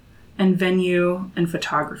food and venue and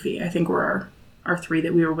photography. I think were our 3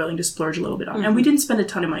 that we were willing to splurge a little bit on. And we didn't spend a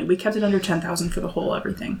ton of money. We kept it under $10,000 for the whole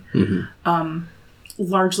everything.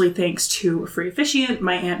 largely thanks to a free officiant.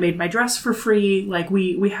 My aunt made my dress for free. Like,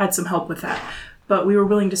 we had some help with that. But we were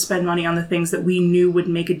willing to spend money on the things that we knew would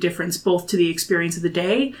make a difference, both to the experience of the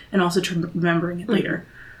day and also to remembering it later.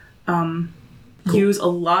 Use a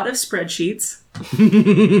lot of spreadsheets.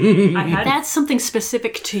 That's something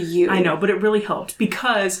specific to you. I know, but it really helped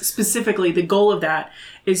because specifically the goal of that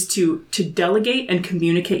is to delegate and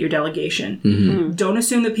communicate your delegation. Don't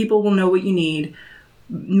assume that people will know what you need.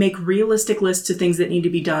 Make realistic lists of things that need to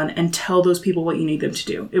be done and tell those people what you need them to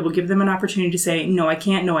do. It will give them an opportunity to say, no, I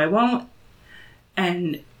can't, no, I won't.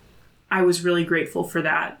 And I was really grateful for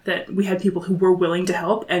that we had people who were willing to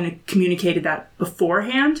help and communicated that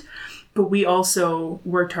beforehand. But we also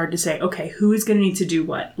worked hard to say, okay, who is going to need to do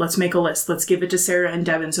what? Let's make a list. Let's give it to Sarah and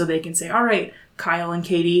Devin so they can say, all right, Kyle and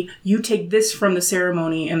Katie, you take this from the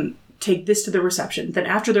ceremony and take this to the reception. Then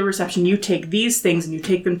after the reception, you take these things and you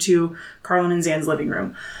take them to Carlin and Zan's living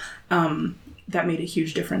room. That made a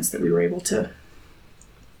huge difference that we were able to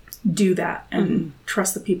do that and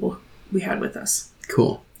trust the people we had with us.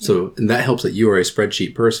 Cool. So and that helps that you are a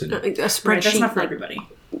spreadsheet person. A spreadsheet. Right, that's not for everybody.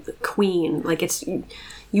 Queen. Like, it's...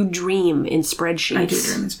 You dream in spreadsheets. I do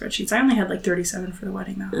dream in spreadsheets. I only had like 37 for the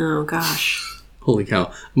wedding, though. Oh, gosh. Holy cow.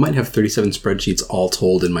 I might have 37 spreadsheets all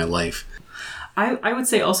told in my life. I would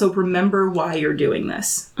say also remember why you're doing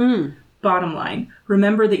this. Bottom line.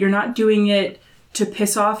 Remember that you're not doing it to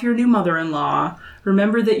piss off your new mother-in-law.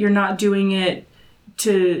 Remember that you're not doing it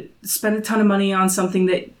to spend a ton of money on something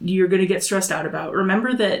that you're going to get stressed out about.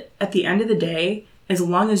 Remember that at the end of the day, as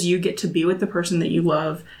long as you get to be with the person that you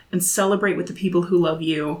love and celebrate with the people who love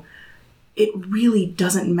you, it really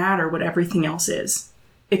doesn't matter what everything else is.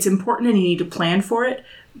 It's important and you need to plan for it.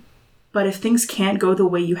 But if things can't go the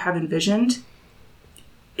way you have envisioned,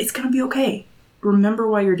 it's going to be okay. Remember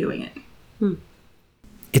why you're doing it.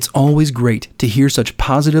 It's always great to hear such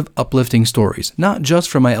positive, uplifting stories, not just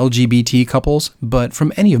from my LGBT couples, but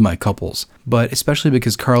from any of my couples. But especially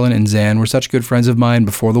because Carlin and Zan were such good friends of mine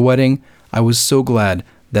before the wedding, I was so glad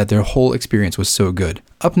that their whole experience was so good.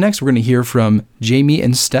 Up next, we're going to hear from Jamie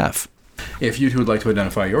and Steph. If you two would like to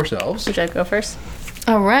identify yourselves. Would you like to go first?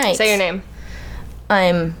 All right. Say your name.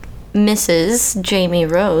 I'm Mrs. Jamie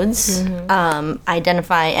Rhodes.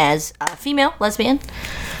 Identify as a female, lesbian.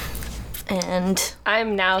 And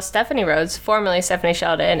I'm now Stephanie Rhodes, formerly Stephanie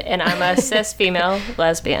Sheldon, and I'm a cis female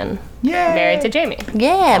lesbian. Yay! Married to Jamie.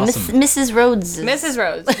 yeah, Awesome. Mrs. Rhodes. Mrs.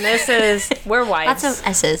 Rhodes. We're wives. Lots of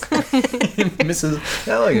S's. Mrs.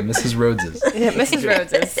 I like it. Mrs. Rhodes's. Yeah, Mrs.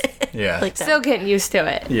 Rhodes is Yeah. Like that. still getting used to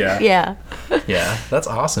it. Yeah. Yeah. Yeah. That's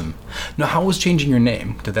awesome. Now, how was changing your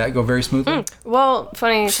name? Did that go very smoothly? Well,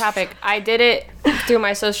 funny topic. I did it through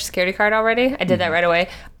my social security card already. I did that right away.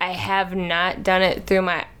 I have not done it through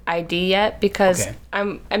my ID yet because Okay.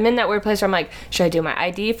 I'm in that weird place where I'm like, should I do my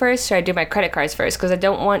ID first? Should I do my credit cards first? Because I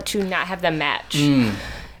don't want to not have them match. And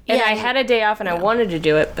Yeah. I had a day off and I wanted to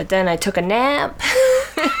do it, but then I took a nap.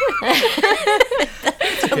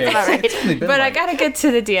 Okay. But I gotta get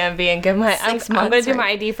to the DMV and get my. I'm 6 gonna months, do my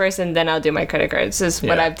right? ID first, and then I'll do my credit cards. This is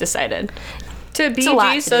what Yeah. I've decided. To a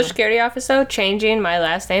lot BG to Social do. Security Office, though, changing my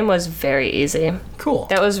last name was very easy. Cool.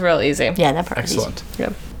 That was real easy. Yeah, that part was easy. Excellent. Yeah.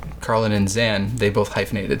 Carlin and Zan, they both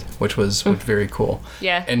hyphenated, which was very cool.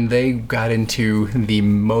 Yeah. And they got into the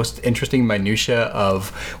most interesting minutia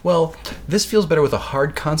of, well, this feels better with a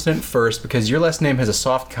hard consonant first because your last name has a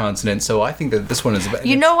soft consonant, so I think that this one is better.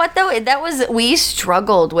 You know what though? We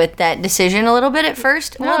struggled with that decision a little bit at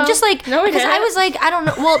first. Well, just like No, we because I didn't. was like, I don't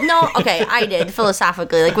know. Well, no, okay, I did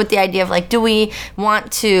philosophically, like with the idea of like, do we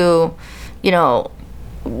want to,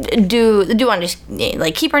 do we want to just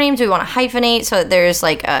like keep our names? Do we want to hyphenate so that there's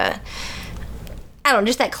like a, I don't know,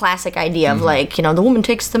 just that classic idea of like, the woman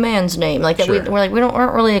takes the man's name. Like that Sure. we're like, we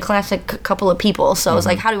aren't really a classic couple of people. So it's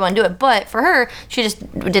like, how do we want to do it? But for her, she just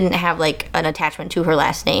didn't have like an attachment to her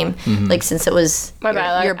last name. Like since it was My your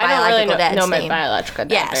biological. I biological don't really dad's know my name. biological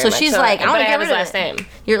dad. Yeah, very so much, she's like, I but want to get have rid his of last it. name.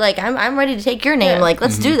 You're like, I'm ready to take your name. Yeah. Like,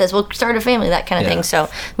 let's do this. We'll start a family, that kind of Yeah. thing. So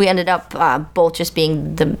we ended up both just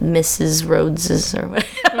being the Mrs. Rhodeses or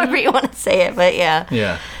whatever you want to say it. But yeah.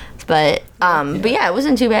 Yeah. But yeah, it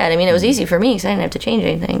wasn't too bad. I mean, it was easy for me because I didn't have to change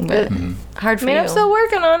anything. But hard for I mean, you. I'm still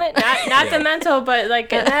working on it. Not the mental, but like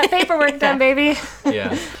getting that paperwork done, baby.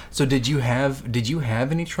 Yeah. So did you have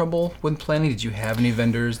any trouble when planning? Did you have any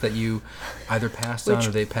vendors that you either passed on or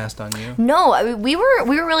they passed on you? No, I mean, we were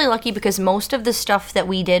really lucky because most of the stuff that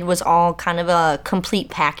we did was all kind of a complete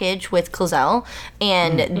package with Clozel,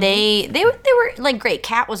 and they were like great.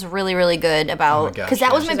 Kat was really good about gosh, because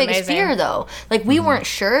that was my She's biggest amazing. fear though. Like we weren't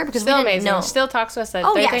sure because Still we didn't amazing. know. Still talks to us.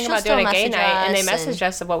 Oh, They yeah, think she'll about doing still a gay message night, and they us messaged and-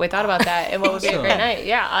 us of what we thought about that and what would be a great night.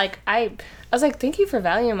 Yeah, like I was like, thank you for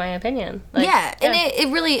valuing my opinion. Like, yeah, and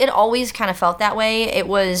it always kind of felt that way. It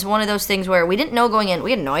was one of those things where we didn't know going in.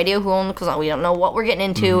 We had no idea who owned Clozell. We don't know what we're getting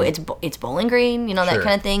into. It's Bowling Green, you know, that Sure.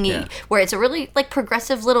 kind of thing. Yeah. Where it's a really like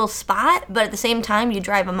progressive little spot, but at the same time, you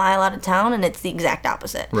drive a mile out of town and it's the exact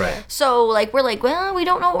opposite. Right. So like we're like, well, we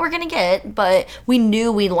don't know what we're gonna get, but we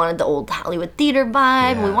knew we wanted the old Hollywood theater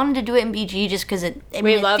vibe. Yeah. We wanted to do it in BG just because it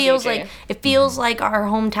love feels BG. like like our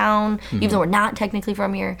hometown, even though we're not technically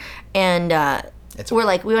from here, and. We're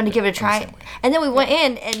like, we wanted to give it a try. And then we went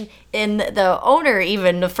in, and the owner,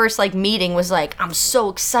 even, the first, like, meeting was like, I'm so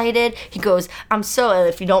excited. He goes,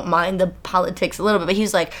 if you don't mind the politics a little bit, but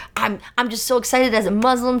he's like, I'm just so excited as a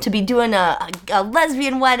Muslim to be doing a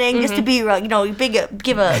lesbian wedding, just to be,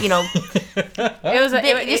 give a, It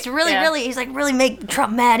was really, he's like, really make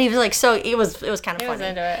Trump mad. He was like, so it was kind of funny. was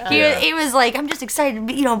into it. He was like, I'm just excited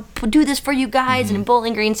to, do this for you guys and in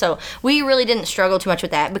Bowling Green. So we really didn't struggle too much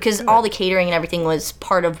with that because all the catering and everything was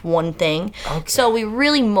part of one thing. Okay. So we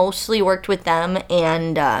really mostly worked with them,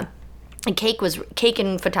 and cake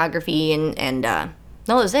and photography and no,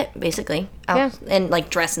 that was it basically. And like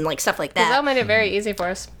dress and like stuff like that. That made it very easy for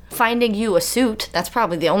us. Finding you a suit, that's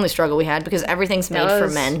probably the only struggle we had because everything's made for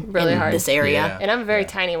was men really in hard. this area. Yeah. And I'm a very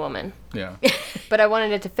tiny woman, Yeah. but I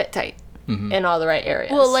wanted it to fit tight in all the right areas.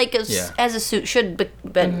 Well, like Yeah. as a suit should, but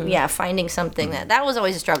yeah, finding something that was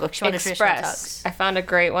always a struggle. She wanted traditional Express. tux. I found a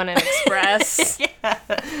great one in Express.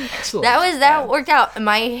 Excellent. That worked out.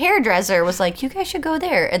 My hairdresser was like, "You guys should go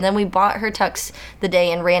there." And then we bought her tux the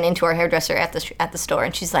day and ran into our hairdresser at the store.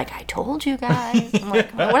 And she's like, "I told you guys." I'm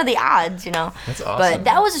like, "What are the odds?" That's awesome. But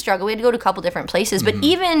that was a struggle. We had to go to a couple different places. But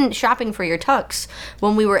even shopping for your tux,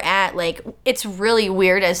 when we were at it's really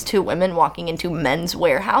weird as two women walking into Men's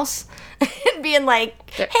Warehouse and being like,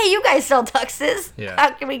 "Hey, you guys sell tuxes?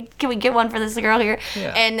 Yeah. Can we get one for this girl here?"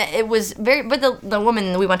 Yeah. And it was but the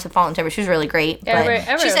woman we went to Fallen Timber, she was really great. But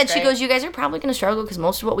Everybody she said was she great. goes, "You guys are probably going to struggle because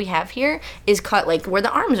most of what we have here is cut like where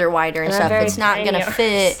the arms are wider and And stuff. very It's not tiny going to arms."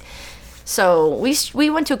 fit." So we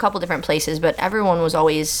went to a couple different places, but everyone was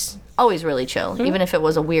always really chill, Mm-hmm. even if it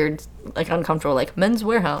was a weird, like uncomfortable, like Men's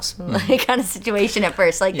Warehouse like kind of situation at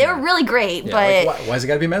first. Like they were really great, Yeah, but like, why's it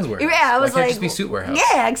got to be men's wear? yeah, I was why can't like, it just be suit warehouse?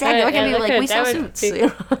 Yeah, exactly. Why can't it be like we sell that would suits? be-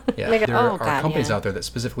 Yeah, Make it- there oh, are God, companies yeah. out there that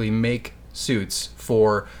specifically make suits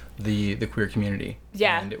for the queer community.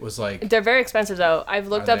 Yeah. And it was like, They're very expensive though. I've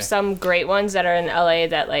looked Are up they? some great ones that are in LA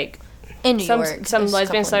that like In New some York, some there's a lesbian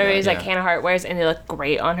couple in New celebrities York. like Yeah. Hannah Hart wears, and they look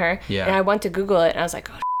great on her. Yeah. And I went to Google it, and I was like,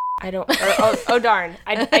 I don't. Oh darn!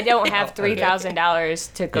 I don't have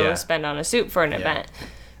 $3,000 to go Yeah. spend on a suit for an Yeah. event.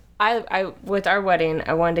 I with our wedding,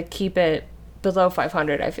 I wanted to keep it below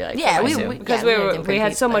 500. I feel like. Yeah, for my we- suit. we- because yeah, we had we different had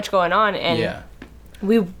people, so but- much going on, and yeah,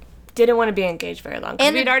 we didn't want to be engaged very long. 'cause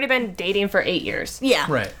And we'd it- already been dating for 8 years. Yeah.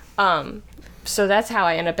 right. So that's how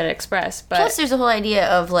I ended up at Express. But Plus, there's a whole idea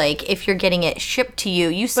of like if you're getting it shipped to you,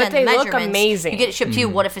 you send they the look measurements. amazing. You get it shipped to you.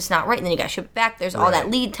 What if it's not right? And then you got to ship it back. There's all that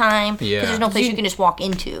Right. lead time. Because Yeah. there's no place you can just walk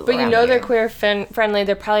into. But you around know they're here. queer friendly.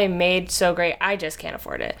 They're probably made so great. I just can't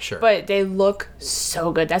afford it. Sure. But they look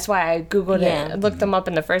so good. That's why I Googled Yeah. it. I looked them up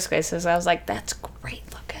in the first place because I was like, that's great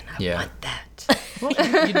looking. I Yeah. want that. Well,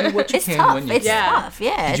 you do what you It's can tough. when you It's can. Yeah. tough.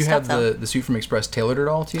 Yeah. Did it's you have tough, though. the suit from Express tailored at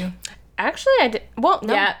all to you? Actually, I did. Well,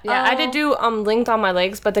 yeah. I did do length on my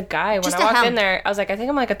legs, but the guy when Just I a walked in hem. there, I was like, I think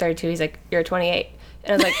I'm like a 32. He's like, you're a 28,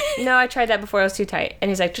 and I was like, no, I tried that before. It was too tight. And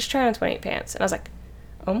he's like, just try on 28 pants, and I was like,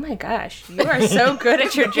 oh my gosh, you are so good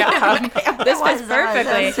at your job. This fits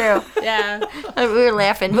perfectly. That's true. Yeah. We were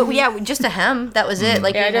laughing, but yeah, just a hem. That was it.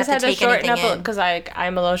 Like Yeah, I you didn't just have had to to take shorten anything up in. because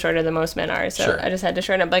I'm a little shorter than most men are, so Sure. I just had to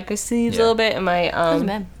shorten up like my sleeves Yeah. a little bit and my bad.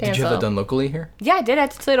 pants. Did you have that done locally here? Yeah, I did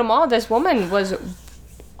at the Toledo Mall. This woman was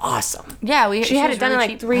awesome. Yeah, She had was it done in really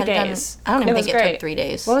like cheap. 3 Had it done- days. I don't even was think it great. took 3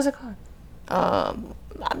 days. What was it called?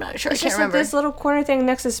 I'm not sure. I It's can't just remember. like this little corner thing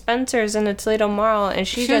next to Spencer's in the Toledo Mall, and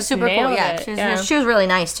she She was just super cool. nailed Yeah, it. she was really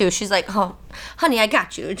nice too. She's like, "Oh, honey, I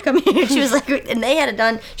got you. Come here." She was like, and they had it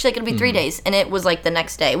done. She's like, "It'll be 3 days," and it was like the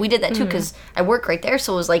next day. We did that too because I work right there,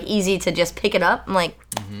 so it was like easy to just pick it up. I'm like,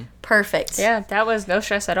 perfect. Yeah, that was no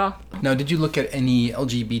stress at all. Now, did you look at any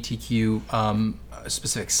LGBTQ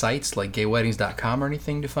specific sites like gayweddings.com or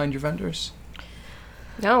anything to find your vendors?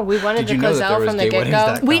 No, we wanted Did the you know that there Cozell was from the get go.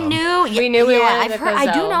 gayweddings.com? We knew. We knew we yeah, wanted I've the heard. I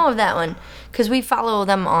do Cozell. know of that one because we follow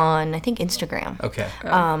them on I think Instagram. Okay.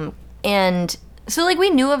 And so like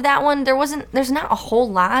we knew of that one. There's not a whole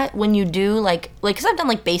lot when you do like because I've done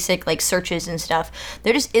like basic like searches and stuff.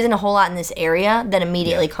 There just isn't a whole lot in this area that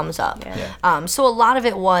immediately comes up. Yeah. So a lot of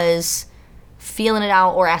it was feeling it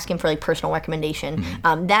out or asking for like personal recommendation.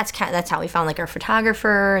 That's how we found like our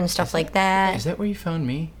photographer and stuff like that. Is that where you found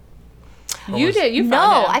me? You did. You No,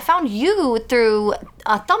 found him. I found you through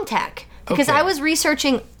Thumbtack. Because Okay. I was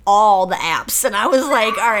researching all the apps, and I was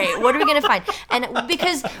like, all right, what are we going to find? And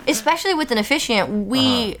because, especially with an officiant,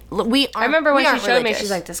 we aren't, I remember when we she aren't showed me, religious.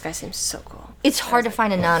 she's like, this guy seems so cool. It's hard to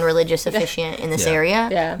find a non-religious officiant in this Yeah. area.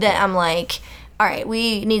 Yeah. That I'm like, all right,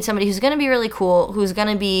 we need somebody who's going to be really cool, who's going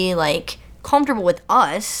to be like comfortable with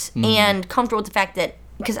us, and comfortable with the fact that,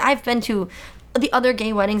 because I've been to the other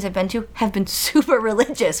gay weddings I've been to have been super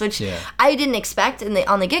religious, which Yeah. I didn't expect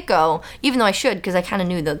on the get-go, even though I should, because I kind of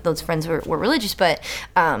knew that those friends were religious. But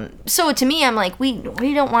so to me, I'm like, we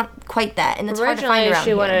don't want quite that, and it's hard to find Originally, around she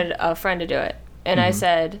here. wanted a friend to do it, and I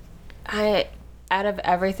said, out of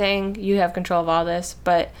everything, you have control of all this,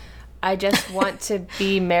 but I just want to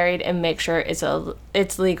be married and make sure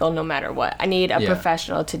it's legal no matter what. I need a Yeah.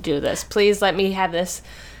 professional to do this. Please let me have this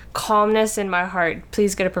calmness in my heart.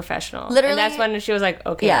 Please get a professional. Literally- and that's when she was like,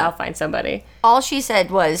 okay, Yeah. I'll find somebody. All she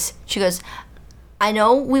said was, she goes, I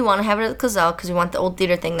know we want to have it at the Cozell because we want the old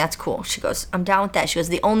theater thing. That's cool. She goes, I'm down with that. She goes,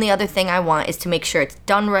 the only other thing I want is to make sure it's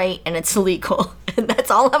done right and it's legal. And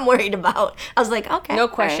that's all I'm worried about. I was like, okay. No all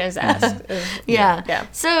right. questions asked. Yeah. Yeah.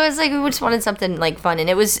 So it was like, we just wanted something like fun. And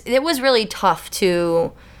it was really tough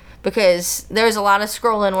to, because there's a lot of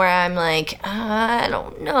scrolling where I'm like, I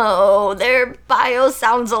don't know. Their bio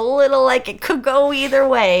sounds a little like it could go either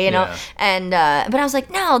way, you know? Yeah. And, but I was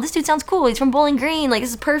like, no, this dude sounds cool. He's from Bowling Green. Like, this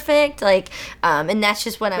is perfect. Like, and that's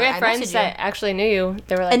just when We I had friends messaged you. that actually knew you.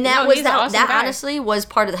 They were like, And that no, was he's an awesome that guy. honestly was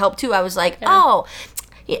part of the help too. I was like, oh,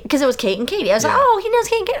 because it was Kate and Katie. I was like, Yeah. oh, he knows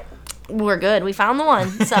Kate and Katie. We're good. We found the one.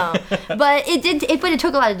 So, but it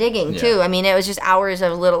took a lot of digging too. Yeah. I mean, it was just hours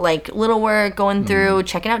of little work going through,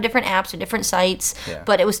 checking out different apps or different sites. Yeah.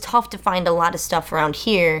 But it was tough to find a lot of stuff around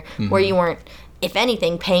here where you weren't, if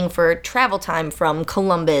anything, paying for travel time from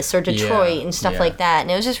Columbus or Detroit Yeah. and stuff Yeah. like that.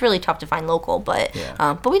 And it was just really tough to find local. But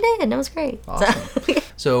Yeah. but we did, and it was great. Awesome. So,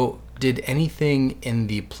 So, did anything in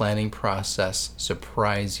the planning process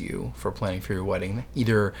surprise you for planning for your wedding?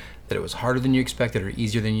 Either that it was harder than you expected or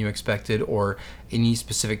easier than you expected, or any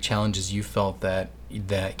specific challenges you felt that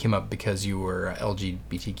came up because you were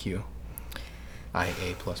LGBTQ?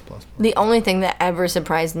 IA++. The only thing that ever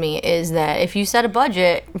surprised me is that if you set a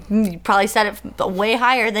budget, you probably set it way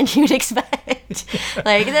higher than you'd expect.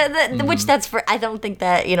 Like which that's for. I don't think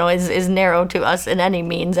that is narrow to us in any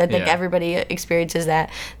means. I think Yeah. everybody experiences that.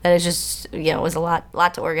 That is just it was a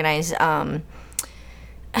lot to organize. I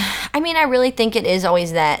mean, I really think it is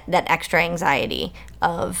always that extra anxiety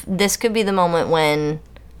of this could be the moment when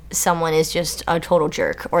someone is just a total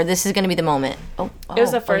jerk, or this is going to be the moment. It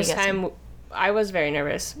was the you first guys- time I was very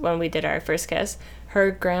nervous when we did our first kiss.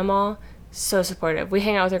 Her grandma, so supportive. We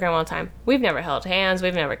hang out with her grandma all the time. We've never held hands.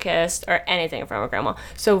 We've never kissed or anything from her grandma.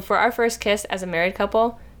 So for our first kiss as a married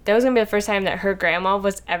couple, that was going to be the first time that her grandma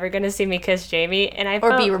was ever going to see me kiss Jamie. And I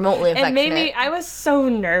Or be remotely It made me, affectionate. I was so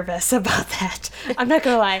nervous about that. I'm not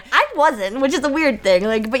going to lie. I wasn't, which is the weird thing.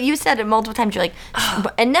 Like, but you said it multiple times. You're like,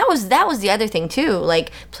 and that was the other thing too.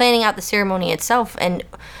 Like planning out the ceremony itself. And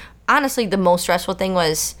honestly, the most stressful thing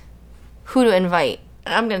was who to invite.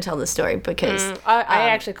 I'm gonna tell this story because I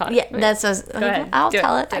actually caught yeah, it. that's ahead. I'll Do it.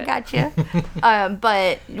 tell it. Do I it. got you.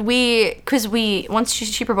 But because once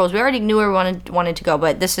she proposed, we already knew where we wanted to go.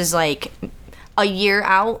 But this is like a year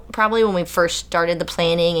out, probably when we first started the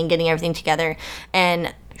planning and getting everything together.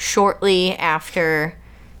 And shortly after,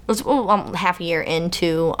 it was half a year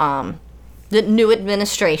into the new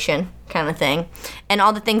administration kind of thing, and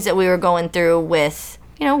all the things that we were going through with.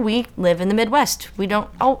 We live in the Midwest.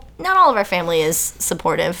 Not all of our family is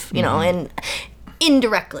supportive, and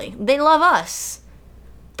indirectly, they love us.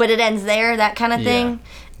 But it ends there, that kind of thing.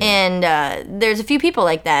 And there's a few people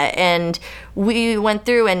like that. And we went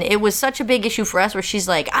through, and it was such a big issue for us where she's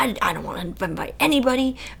like, I don't want to invite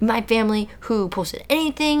anybody in my family who posted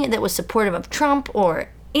anything that was supportive of Trump or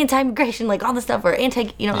anti-immigration, like all the stuff, or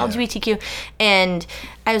LGBTQ. And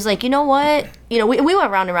I was like, you know what? We went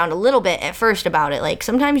round and round a little bit at first about it. Like,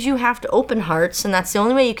 sometimes you have to open hearts, and that's the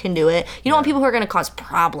only way you can do it. You don't want people who are going to cause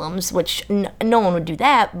problems, which no one would do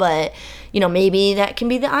that, but, maybe that can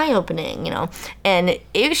be the eye-opening, And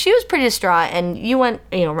she was pretty distraught, and you went,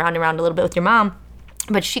 round and round a little bit with your mom.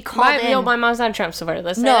 But she called in. My mom's not a Trump supporter.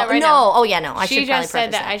 Let's say No, that right no. now. Oh, yeah, no. I She should probably just said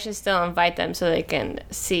preface that I should still invite them so they can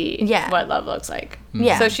see what love looks like.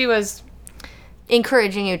 Yeah. So she was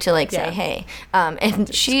encouraging you to say Yeah. hey,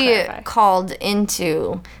 and she clarify. called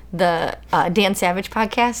into the Dan Savage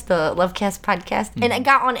podcast, the Lovecast podcast, and it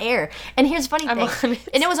got on air. And here's the funny I'm thing, on it.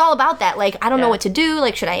 and it was all about that. Like, I don't know Yeah. what to do.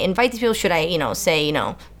 Like, should I invite these people? Should I, say,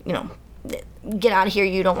 get out of here,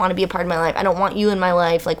 you don't want to be a part of my life, I don't want you in my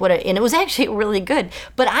life, like what and it was actually really good.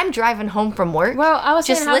 But I'm driving home from work, Well, I was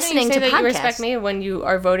just saying, how listening can you say to that podcasts. you respect me when you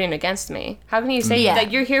are voting against me? How can you say Yeah.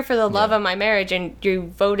 that you're here for the love of my marriage and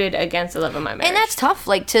you voted against the love of my marriage? And that's tough,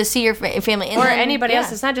 like to see your family and or then, anybody yeah.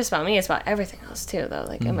 else. It's not just about me, it's about everything else too, though.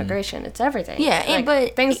 Like immigration, it's everything. Yeah, and-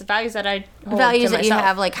 Like, but- values that I hold values to that you myself.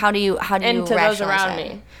 have, like how do you And to those rationalize around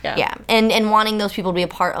that? me. Yeah. And wanting those people to be a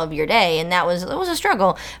part of your day, and it was a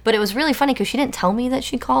struggle, but it was really funny because she didn't tell me that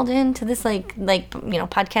she called in to this like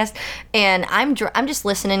podcast, and I'm just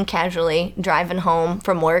listening casually driving home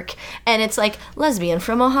from work, and it's like lesbian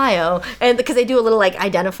from Ohio, and because they do a little like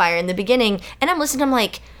identifier in the beginning, and I'm listening, I'm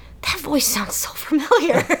like, that voice sounds so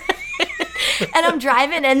familiar. And I'm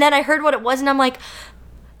driving, and then I heard what it was, and I'm like,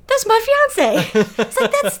 that's my fiance. It's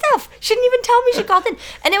like that stuff. She didn't even tell me she called in,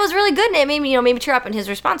 and it was really good, and it made me, made me cheer up. And his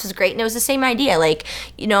response was great, and it was the same idea. Like,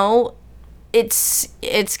 it's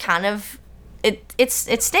kind of it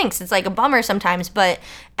stinks. It's like a bummer sometimes, but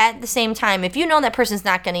at the same time, if you know that person's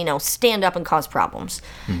not gonna stand up and cause problems,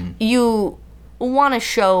 you want to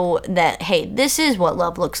show that, hey, this is what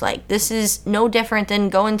love looks like. This is no different than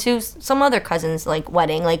going to some other cousin's like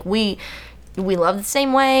wedding. Like we love the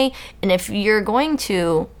same way, and if you're going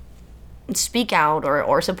to speak out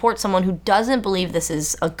or support someone who doesn't believe this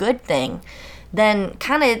is a good thing, then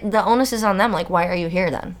kind of the onus is on them. Like, why are you here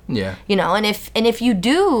then? Yeah. And if you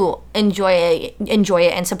do enjoy it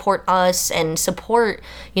and support us and support,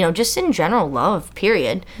 just in general love,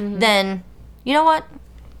 period, then you know what?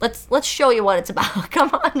 Let's show you what it's about. Come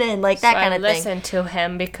on in, like that kind of thing. Listen to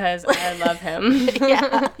him because I love him.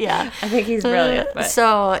 Yeah. I think he's brilliant. But.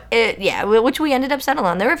 So which we ended up settling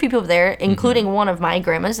on. There were a few people there, including one of my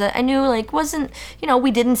grandmas that I knew like wasn't, we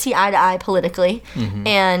didn't see eye to eye politically,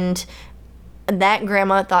 and that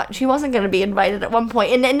grandma thought she wasn't going to be invited at one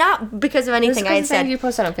point, and not because of anything I had said. You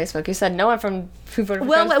posted on Facebook. You said no one from who voted for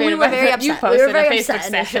Well, Trump's we were very invited, but you upset. We were posted a very Facebook upset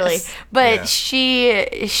initially, status. but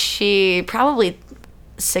she probably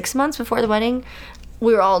 6 months before the wedding,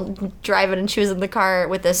 we were all driving, and she was in the car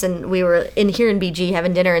with us, and we were here in BG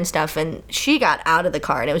having dinner and stuff, and she got out of the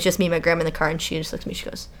car, and it was just me and my grandma in the car, and she just looked at me, she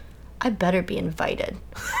goes, I better be invited.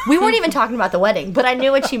 We weren't even talking about the wedding, but I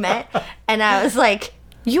knew what she meant, and I was like,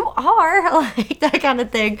 you are, like that kind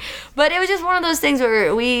of thing. But it was just one of those things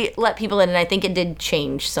where we let people in, and I think it did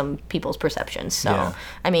change some people's perceptions. So, Yeah.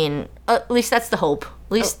 I mean, at least that's the hope.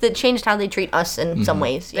 At least it changed how they treat us in some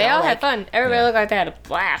ways. They all had fun. Everybody looked like they had a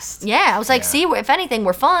blast. Yeah, I was like, see, if anything,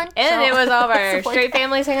 we're fun. And So- it was all of our Stuff like straight that.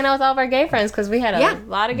 families hanging out with all of our gay friends because we had a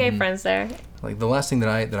lot of gay friends there. Like the last thing that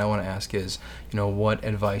I want to ask is, what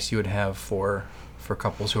advice you would have for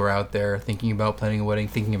couples who are out there thinking about planning a wedding,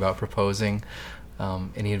 thinking about proposing.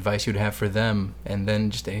 Any advice you'd have for them, and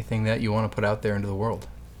then just anything that you want to put out there into the world.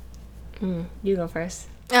 You go first.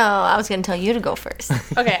 Oh, I was going to tell you to go first.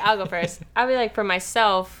 Okay, I'll go first. I'll be like, for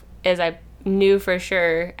myself, is I knew for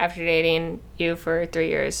sure after dating you for 3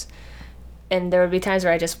 years, and there would be times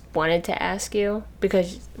where I just wanted to ask you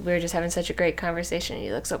because we were just having such a great conversation and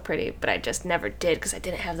you look so pretty, but I just never did because I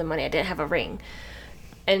didn't have the money, I didn't have a ring.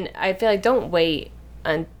 And I feel like don't wait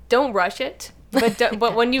and don't rush it,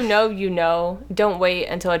 but when you know, don't wait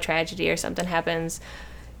until a tragedy or something happens.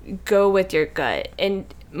 Go with your gut, and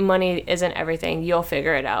money isn't everything. You'll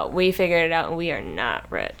figure it out. We figured it out, and we are not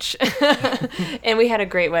rich. And we had a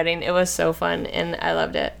great wedding. It was so fun, and I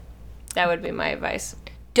loved it. That would be my advice.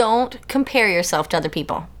 Don't compare yourself to other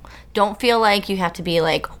people. Don't feel like you have to be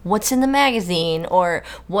like, what's in the magazine, or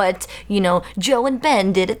what, Joe and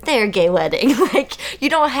Ben did at their gay wedding. Like, you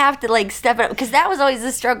don't have to, like, step it up. Because that was always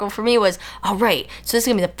the struggle for me was, all right, so this is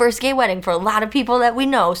going to be the first gay wedding for a lot of people that we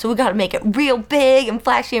know, so we got to make it real big and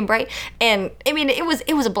flashy and bright. And, I mean, it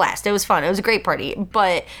was a blast. It was fun. It was a great party.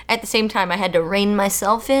 But at the same time, I had to rein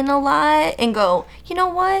myself in a lot and go, you know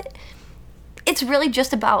what? It's really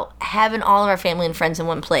just about having all of our family and friends in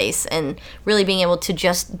one place and really being able to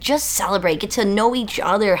just celebrate, get to know each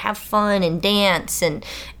other, have fun and dance and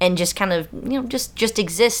just kind of, just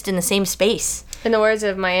exist in the same space. In the words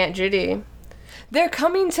of my Aunt Judy, they're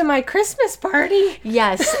coming to my Christmas party.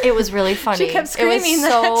 Yes, it was really funny. She kept screaming It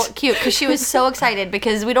was so cute because she was so excited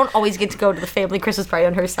because we don't always get to go to the family Christmas party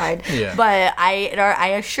on her side. Yeah. But I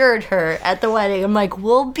assured her at the wedding, I'm like,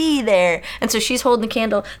 we'll be there. And so she's holding the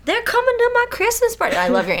candle. They're coming to my Christmas party. I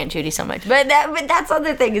love your Aunt Judy so much. But that's the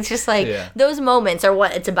other thing. It's just like those moments are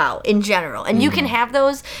what it's about in general. And you can have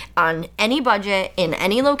those on any budget, in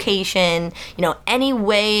any location, any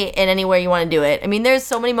way and anywhere you want to do it. I mean, there's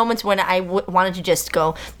so many moments when I wanted to to just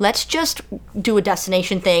go, let's just do a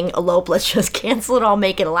destination thing, elope, let's just cancel it all,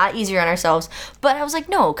 make it a lot easier on ourselves. But I was like,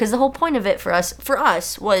 no, because the whole point of it for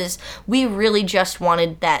us was we really just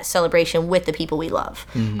wanted that celebration with the people we love.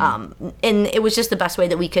 And it was just the best way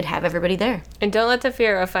that we could have everybody there. And don't let the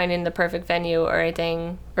fear of finding the perfect venue or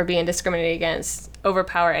anything, or being discriminated against,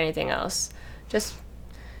 overpower anything else. Just,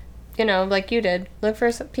 like you did, look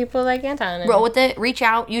for some people like Anton. Roll with it, reach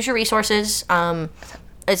out, use your resources,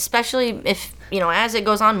 especially if, as it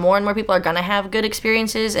goes on, more and more people are going to have good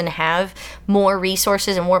experiences and have more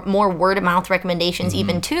resources and more word-of-mouth recommendations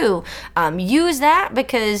even too. Use that,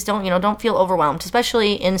 because don't feel overwhelmed,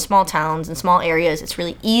 especially in small towns and small areas. It's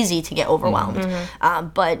really easy to get overwhelmed.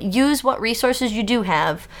 But use what resources you do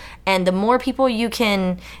have, and the more people you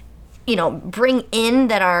can bring in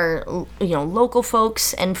that are, local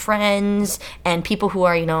folks and friends and people who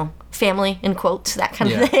are, family in quotes, that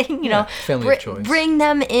kind of thing, family of choice. Bring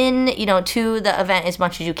them in, to the event as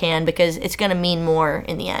much as you can, because it's going to mean more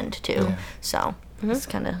in the end too. Yeah. So it's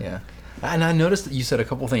kind of. Yeah. And I noticed that you said a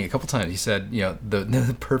couple times. You said,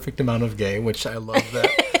 the perfect amount of gay, which I love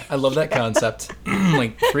that. I love that concept.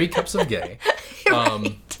 Like 3 cups of gay.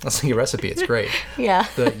 Right. That's like a recipe. It's great. Yeah.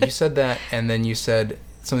 You said that, and then you said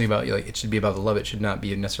something about it should be about the love. It should not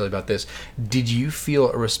be necessarily about this. Did you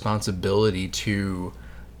feel a responsibility to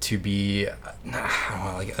be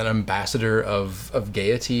like an ambassador of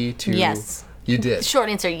gaiety to? Yes. You did. Short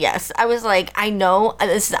answer, yes. I was like, I know I'm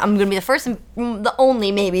going to be the first and the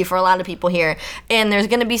only maybe for a lot of people here. And there's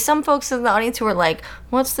going to be some folks in the audience who are like,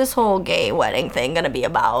 what's this whole gay wedding thing going to be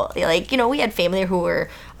about? Like, we had family who were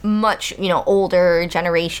much, older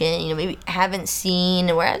generation, maybe haven't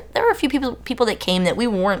seen, where there were a few people that came that we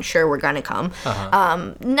weren't sure were going to come.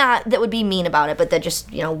 Not that would be mean about it, but that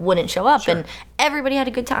just, wouldn't show up. Sure. And everybody had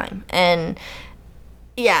a good time. And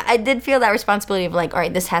yeah, I did feel that responsibility of like, all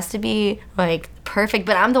right, this has to be like perfect,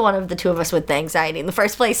 but I'm the one of the two of us with the anxiety in the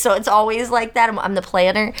first place, so it's always like that. I'm the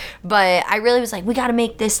planner, but I really was like, we got to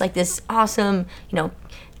make this like this awesome,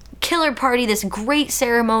 killer party, this great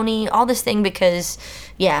ceremony, all this thing, because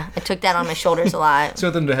I took that on my shoulders a lot.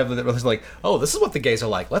 So then to have that was like, oh, this is what the gays are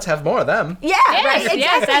like. Let's have more of them. Yeah, right. Exactly.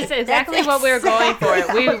 Yes, that's exactly what we were going for.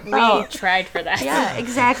 We tried for that. Yeah,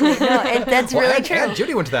 exactly. No, that's really true. Aunt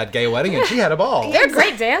Judy went to that gay wedding and she had a ball. They're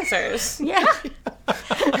great dancers. Yeah.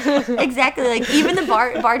 Exactly. Like even the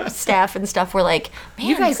bar staff and stuff were like, man,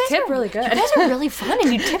 you guys tip really good. You guys are really fun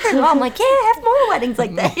and you tip really well. I'm like, yeah, have more weddings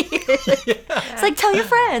like that. It's like, tell your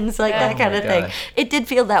friends, like that kind of thing. It did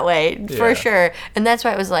feel that way for sure. And that's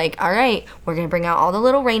why I was like, all right, we're going to bring out all the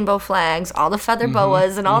little rainbow flags, all the feather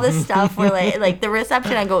boas and all this stuff. We're like the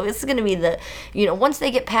reception, I go, this is going to be the, once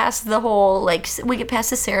they get past the whole, like, we get past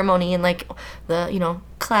the ceremony and like the,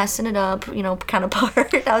 classing it up, kind of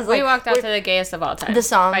part. I was like, we walked out to the gayest of all time. The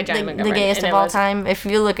song, by Johnny the gayest of all time. If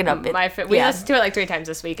you look it up, we listened to it like 3 times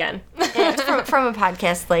this weekend. It's from a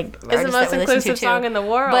podcast like it's the most inclusive song in the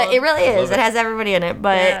world. But it really is. It has everybody in it.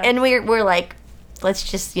 But and we're like, let's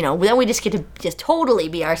just then we just get to just totally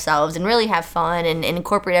be ourselves and really have fun and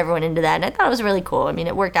incorporate everyone into that. And I thought it was really cool. I mean,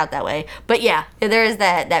 it worked out that way. But yeah, there is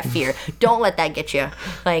that fear. Don't let that get you.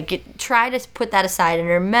 Like, try to put that aside and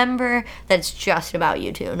remember that it's just about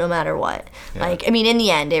you two, no matter what. Yeah. Like, I mean, in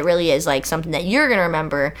the end, it really is like something that you're gonna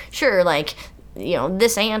remember. Sure, like,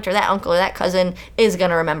 this aunt or that uncle or that cousin is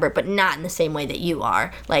gonna remember, but not in the same way that you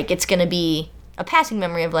are. Like, it's gonna be a passing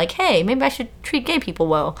memory of like, hey, maybe I should treat gay people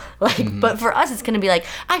well. Like, but for us, it's gonna be like,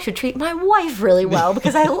 I should treat my wife really well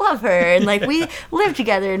because I love her and like we live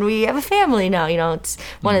together and we have a family now. It's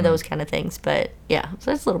one of those kind of things. But yeah,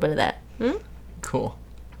 so it's a little bit of that. Cool.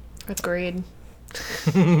 Agreed.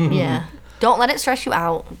 Yeah, don't let it stress you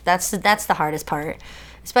out. That's the hardest part.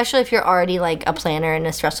 Especially if you're already like a planner and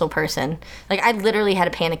a stressful person. Like, I literally had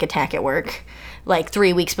a panic attack at work like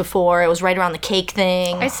 3 weeks before. It was right around the cake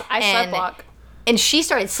thing. I sleptwalk. And she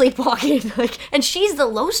started sleepwalking, and she's the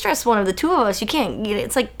low stress one of the two of us. You can't,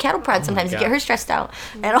 it's like cattle prod sometimes. You get her stressed out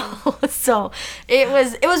at all. So it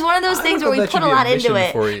was one of those things where we put a lot into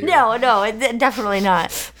it. No, definitely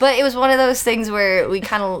not. But it was one of those things where we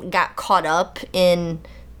kind of got caught up in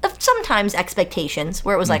sometimes expectations,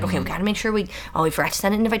 where it was like, okay, we got to make sure we forgot to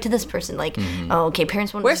send an invite to this person. Like, okay,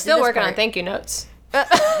 parents want to. We're still working on thank you notes.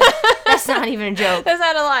 That's not even a joke. That's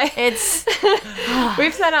not a lie. It's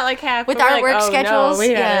we've sent out like half with our work schedules. No,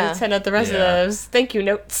 we gotta send out the rest of those thank you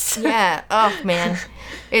notes. Yeah. Oh man,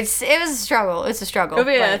 it was a struggle. It's a struggle. It'll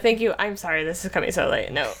be a thank you. I'm sorry this is coming so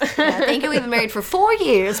late. No. Thank you. We've been married for 4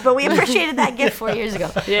 years, but we appreciated that gift 4 years ago.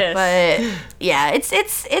 Yes. But yeah,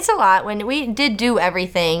 it's a lot when we did do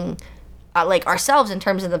everything. Like ourselves in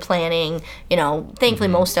terms of the planning, thankfully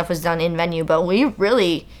most stuff was done in venue, but we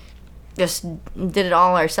really just did it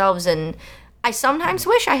all ourselves. And I sometimes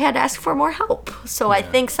wish I had asked for more help. So I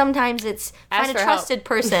think sometimes it's find a trusted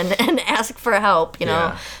person and ask for help, you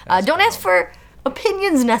know. Don't ask for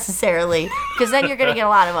opinions necessarily, because then you're going to get a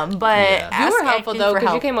lot of them. But you were helpful though,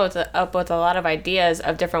 because you came up with a lot of ideas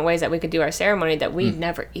of different ways that we could do our ceremony that we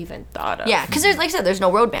never even thought of. Yeah, because there's, like I said, there's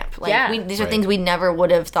no roadmap. Like these are things we never would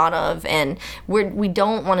have thought of, and we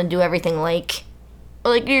don't want to do everything like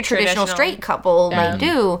your traditional straight couple might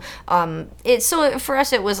do. It's so for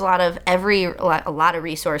us, it was a lot of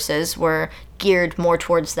resources were geared more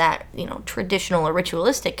towards that, you know, traditional or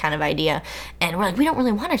ritualistic kind of idea. And we're like, we don't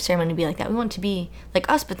really want our ceremony to be like that. We want it to be like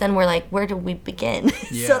us, but then we're like, where do we begin?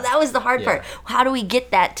 So that was the hard part. How do we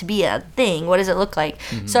get that to be a thing? What does it look like?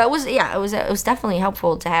 So it was definitely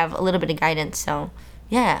helpful to have a little bit of guidance. So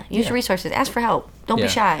use your resources, ask for help. Don't be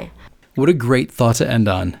shy. What a great thought to end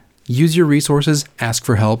on. Use your resources, ask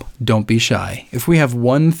for help, don't be shy. If we have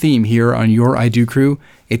one theme here on Your I Do Crew,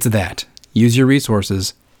 it's that. Use your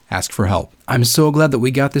resources, ask for help. I'm so glad that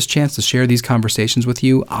we got this chance to share these conversations with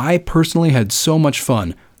you. I personally had so much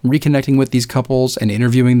fun reconnecting with these couples and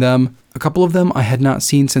interviewing them. A couple of them I had not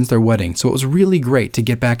seen since their wedding, so it was really great to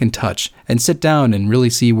get back in touch and sit down and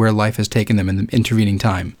really see where life has taken them in the intervening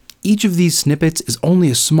time. Each of these snippets is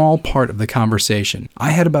only a small part of the conversation.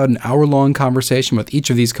 I had about an hour-long conversation with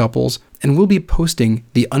each of these couples, and we'll be posting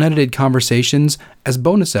the unedited conversations as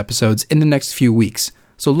bonus episodes in the next few weeks,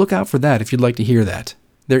 so look out for that if you'd like to hear that.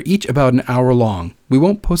 They're each about an hour long. We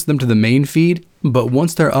won't post them to the main feed, but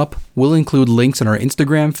once they're up, we'll include links in our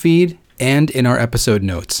Instagram feed and in our episode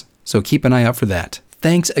notes, so keep an eye out for that.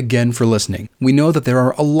 Thanks again for listening. We know that there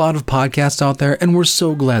are a lot of podcasts out there, and we're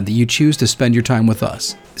so glad that you choose to spend your time with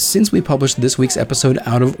us. Since we published this week's episode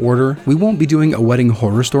out of order, we won't be doing a wedding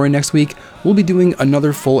horror story next week. We'll be doing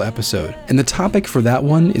another full episode, and the topic for that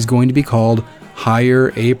one is going to be called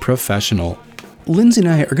Hire a Professional. Lindsay and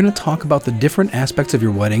I are going to talk about the different aspects of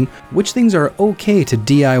your wedding, which things are okay to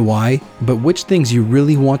DIY, but which things you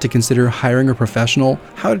really want to consider hiring a professional,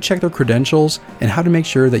 how to check their credentials, and how to make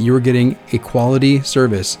sure that you are getting a quality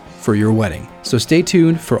service for your wedding. So stay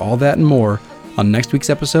tuned for all that and more on next week's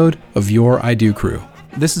episode of Your I Do Crew.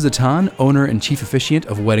 This is Atan, owner and chief officiant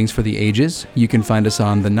of Weddings for the Ages. You can find us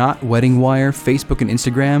on the Knot Wedding Wire, Facebook and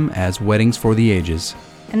Instagram as Weddings for the Ages.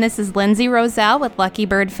 And this is Lindsay Roselle with Lucky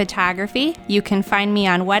Bird Photography. You can find me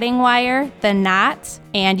on Wedding Wire, The Knot,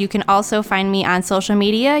 and you can also find me on social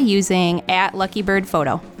media using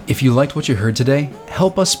 @LuckyBirdPhoto. If you liked what you heard today,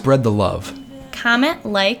 help us spread the love. Comment,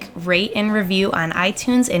 like, rate, and review on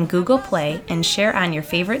iTunes and Google Play, and share on your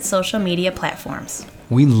favorite social media platforms.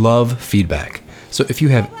 We love feedback. So if you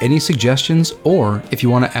have any suggestions or if you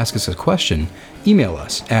want to ask us a question, email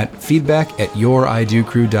us at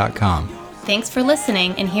feedback@youridocrew.com. Thanks for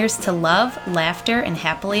listening, and here's to love, laughter, and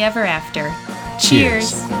happily ever after.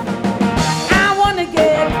 Cheers. I wanna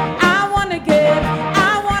get married.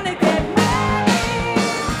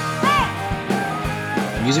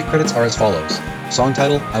 Music credits are as follows. Song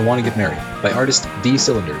title, I Wanna Get Married, by artist D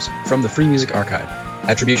Cylinders, from the Free Music Archive.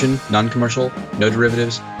 Attribution, non-commercial, no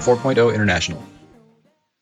derivatives, 4.0 International.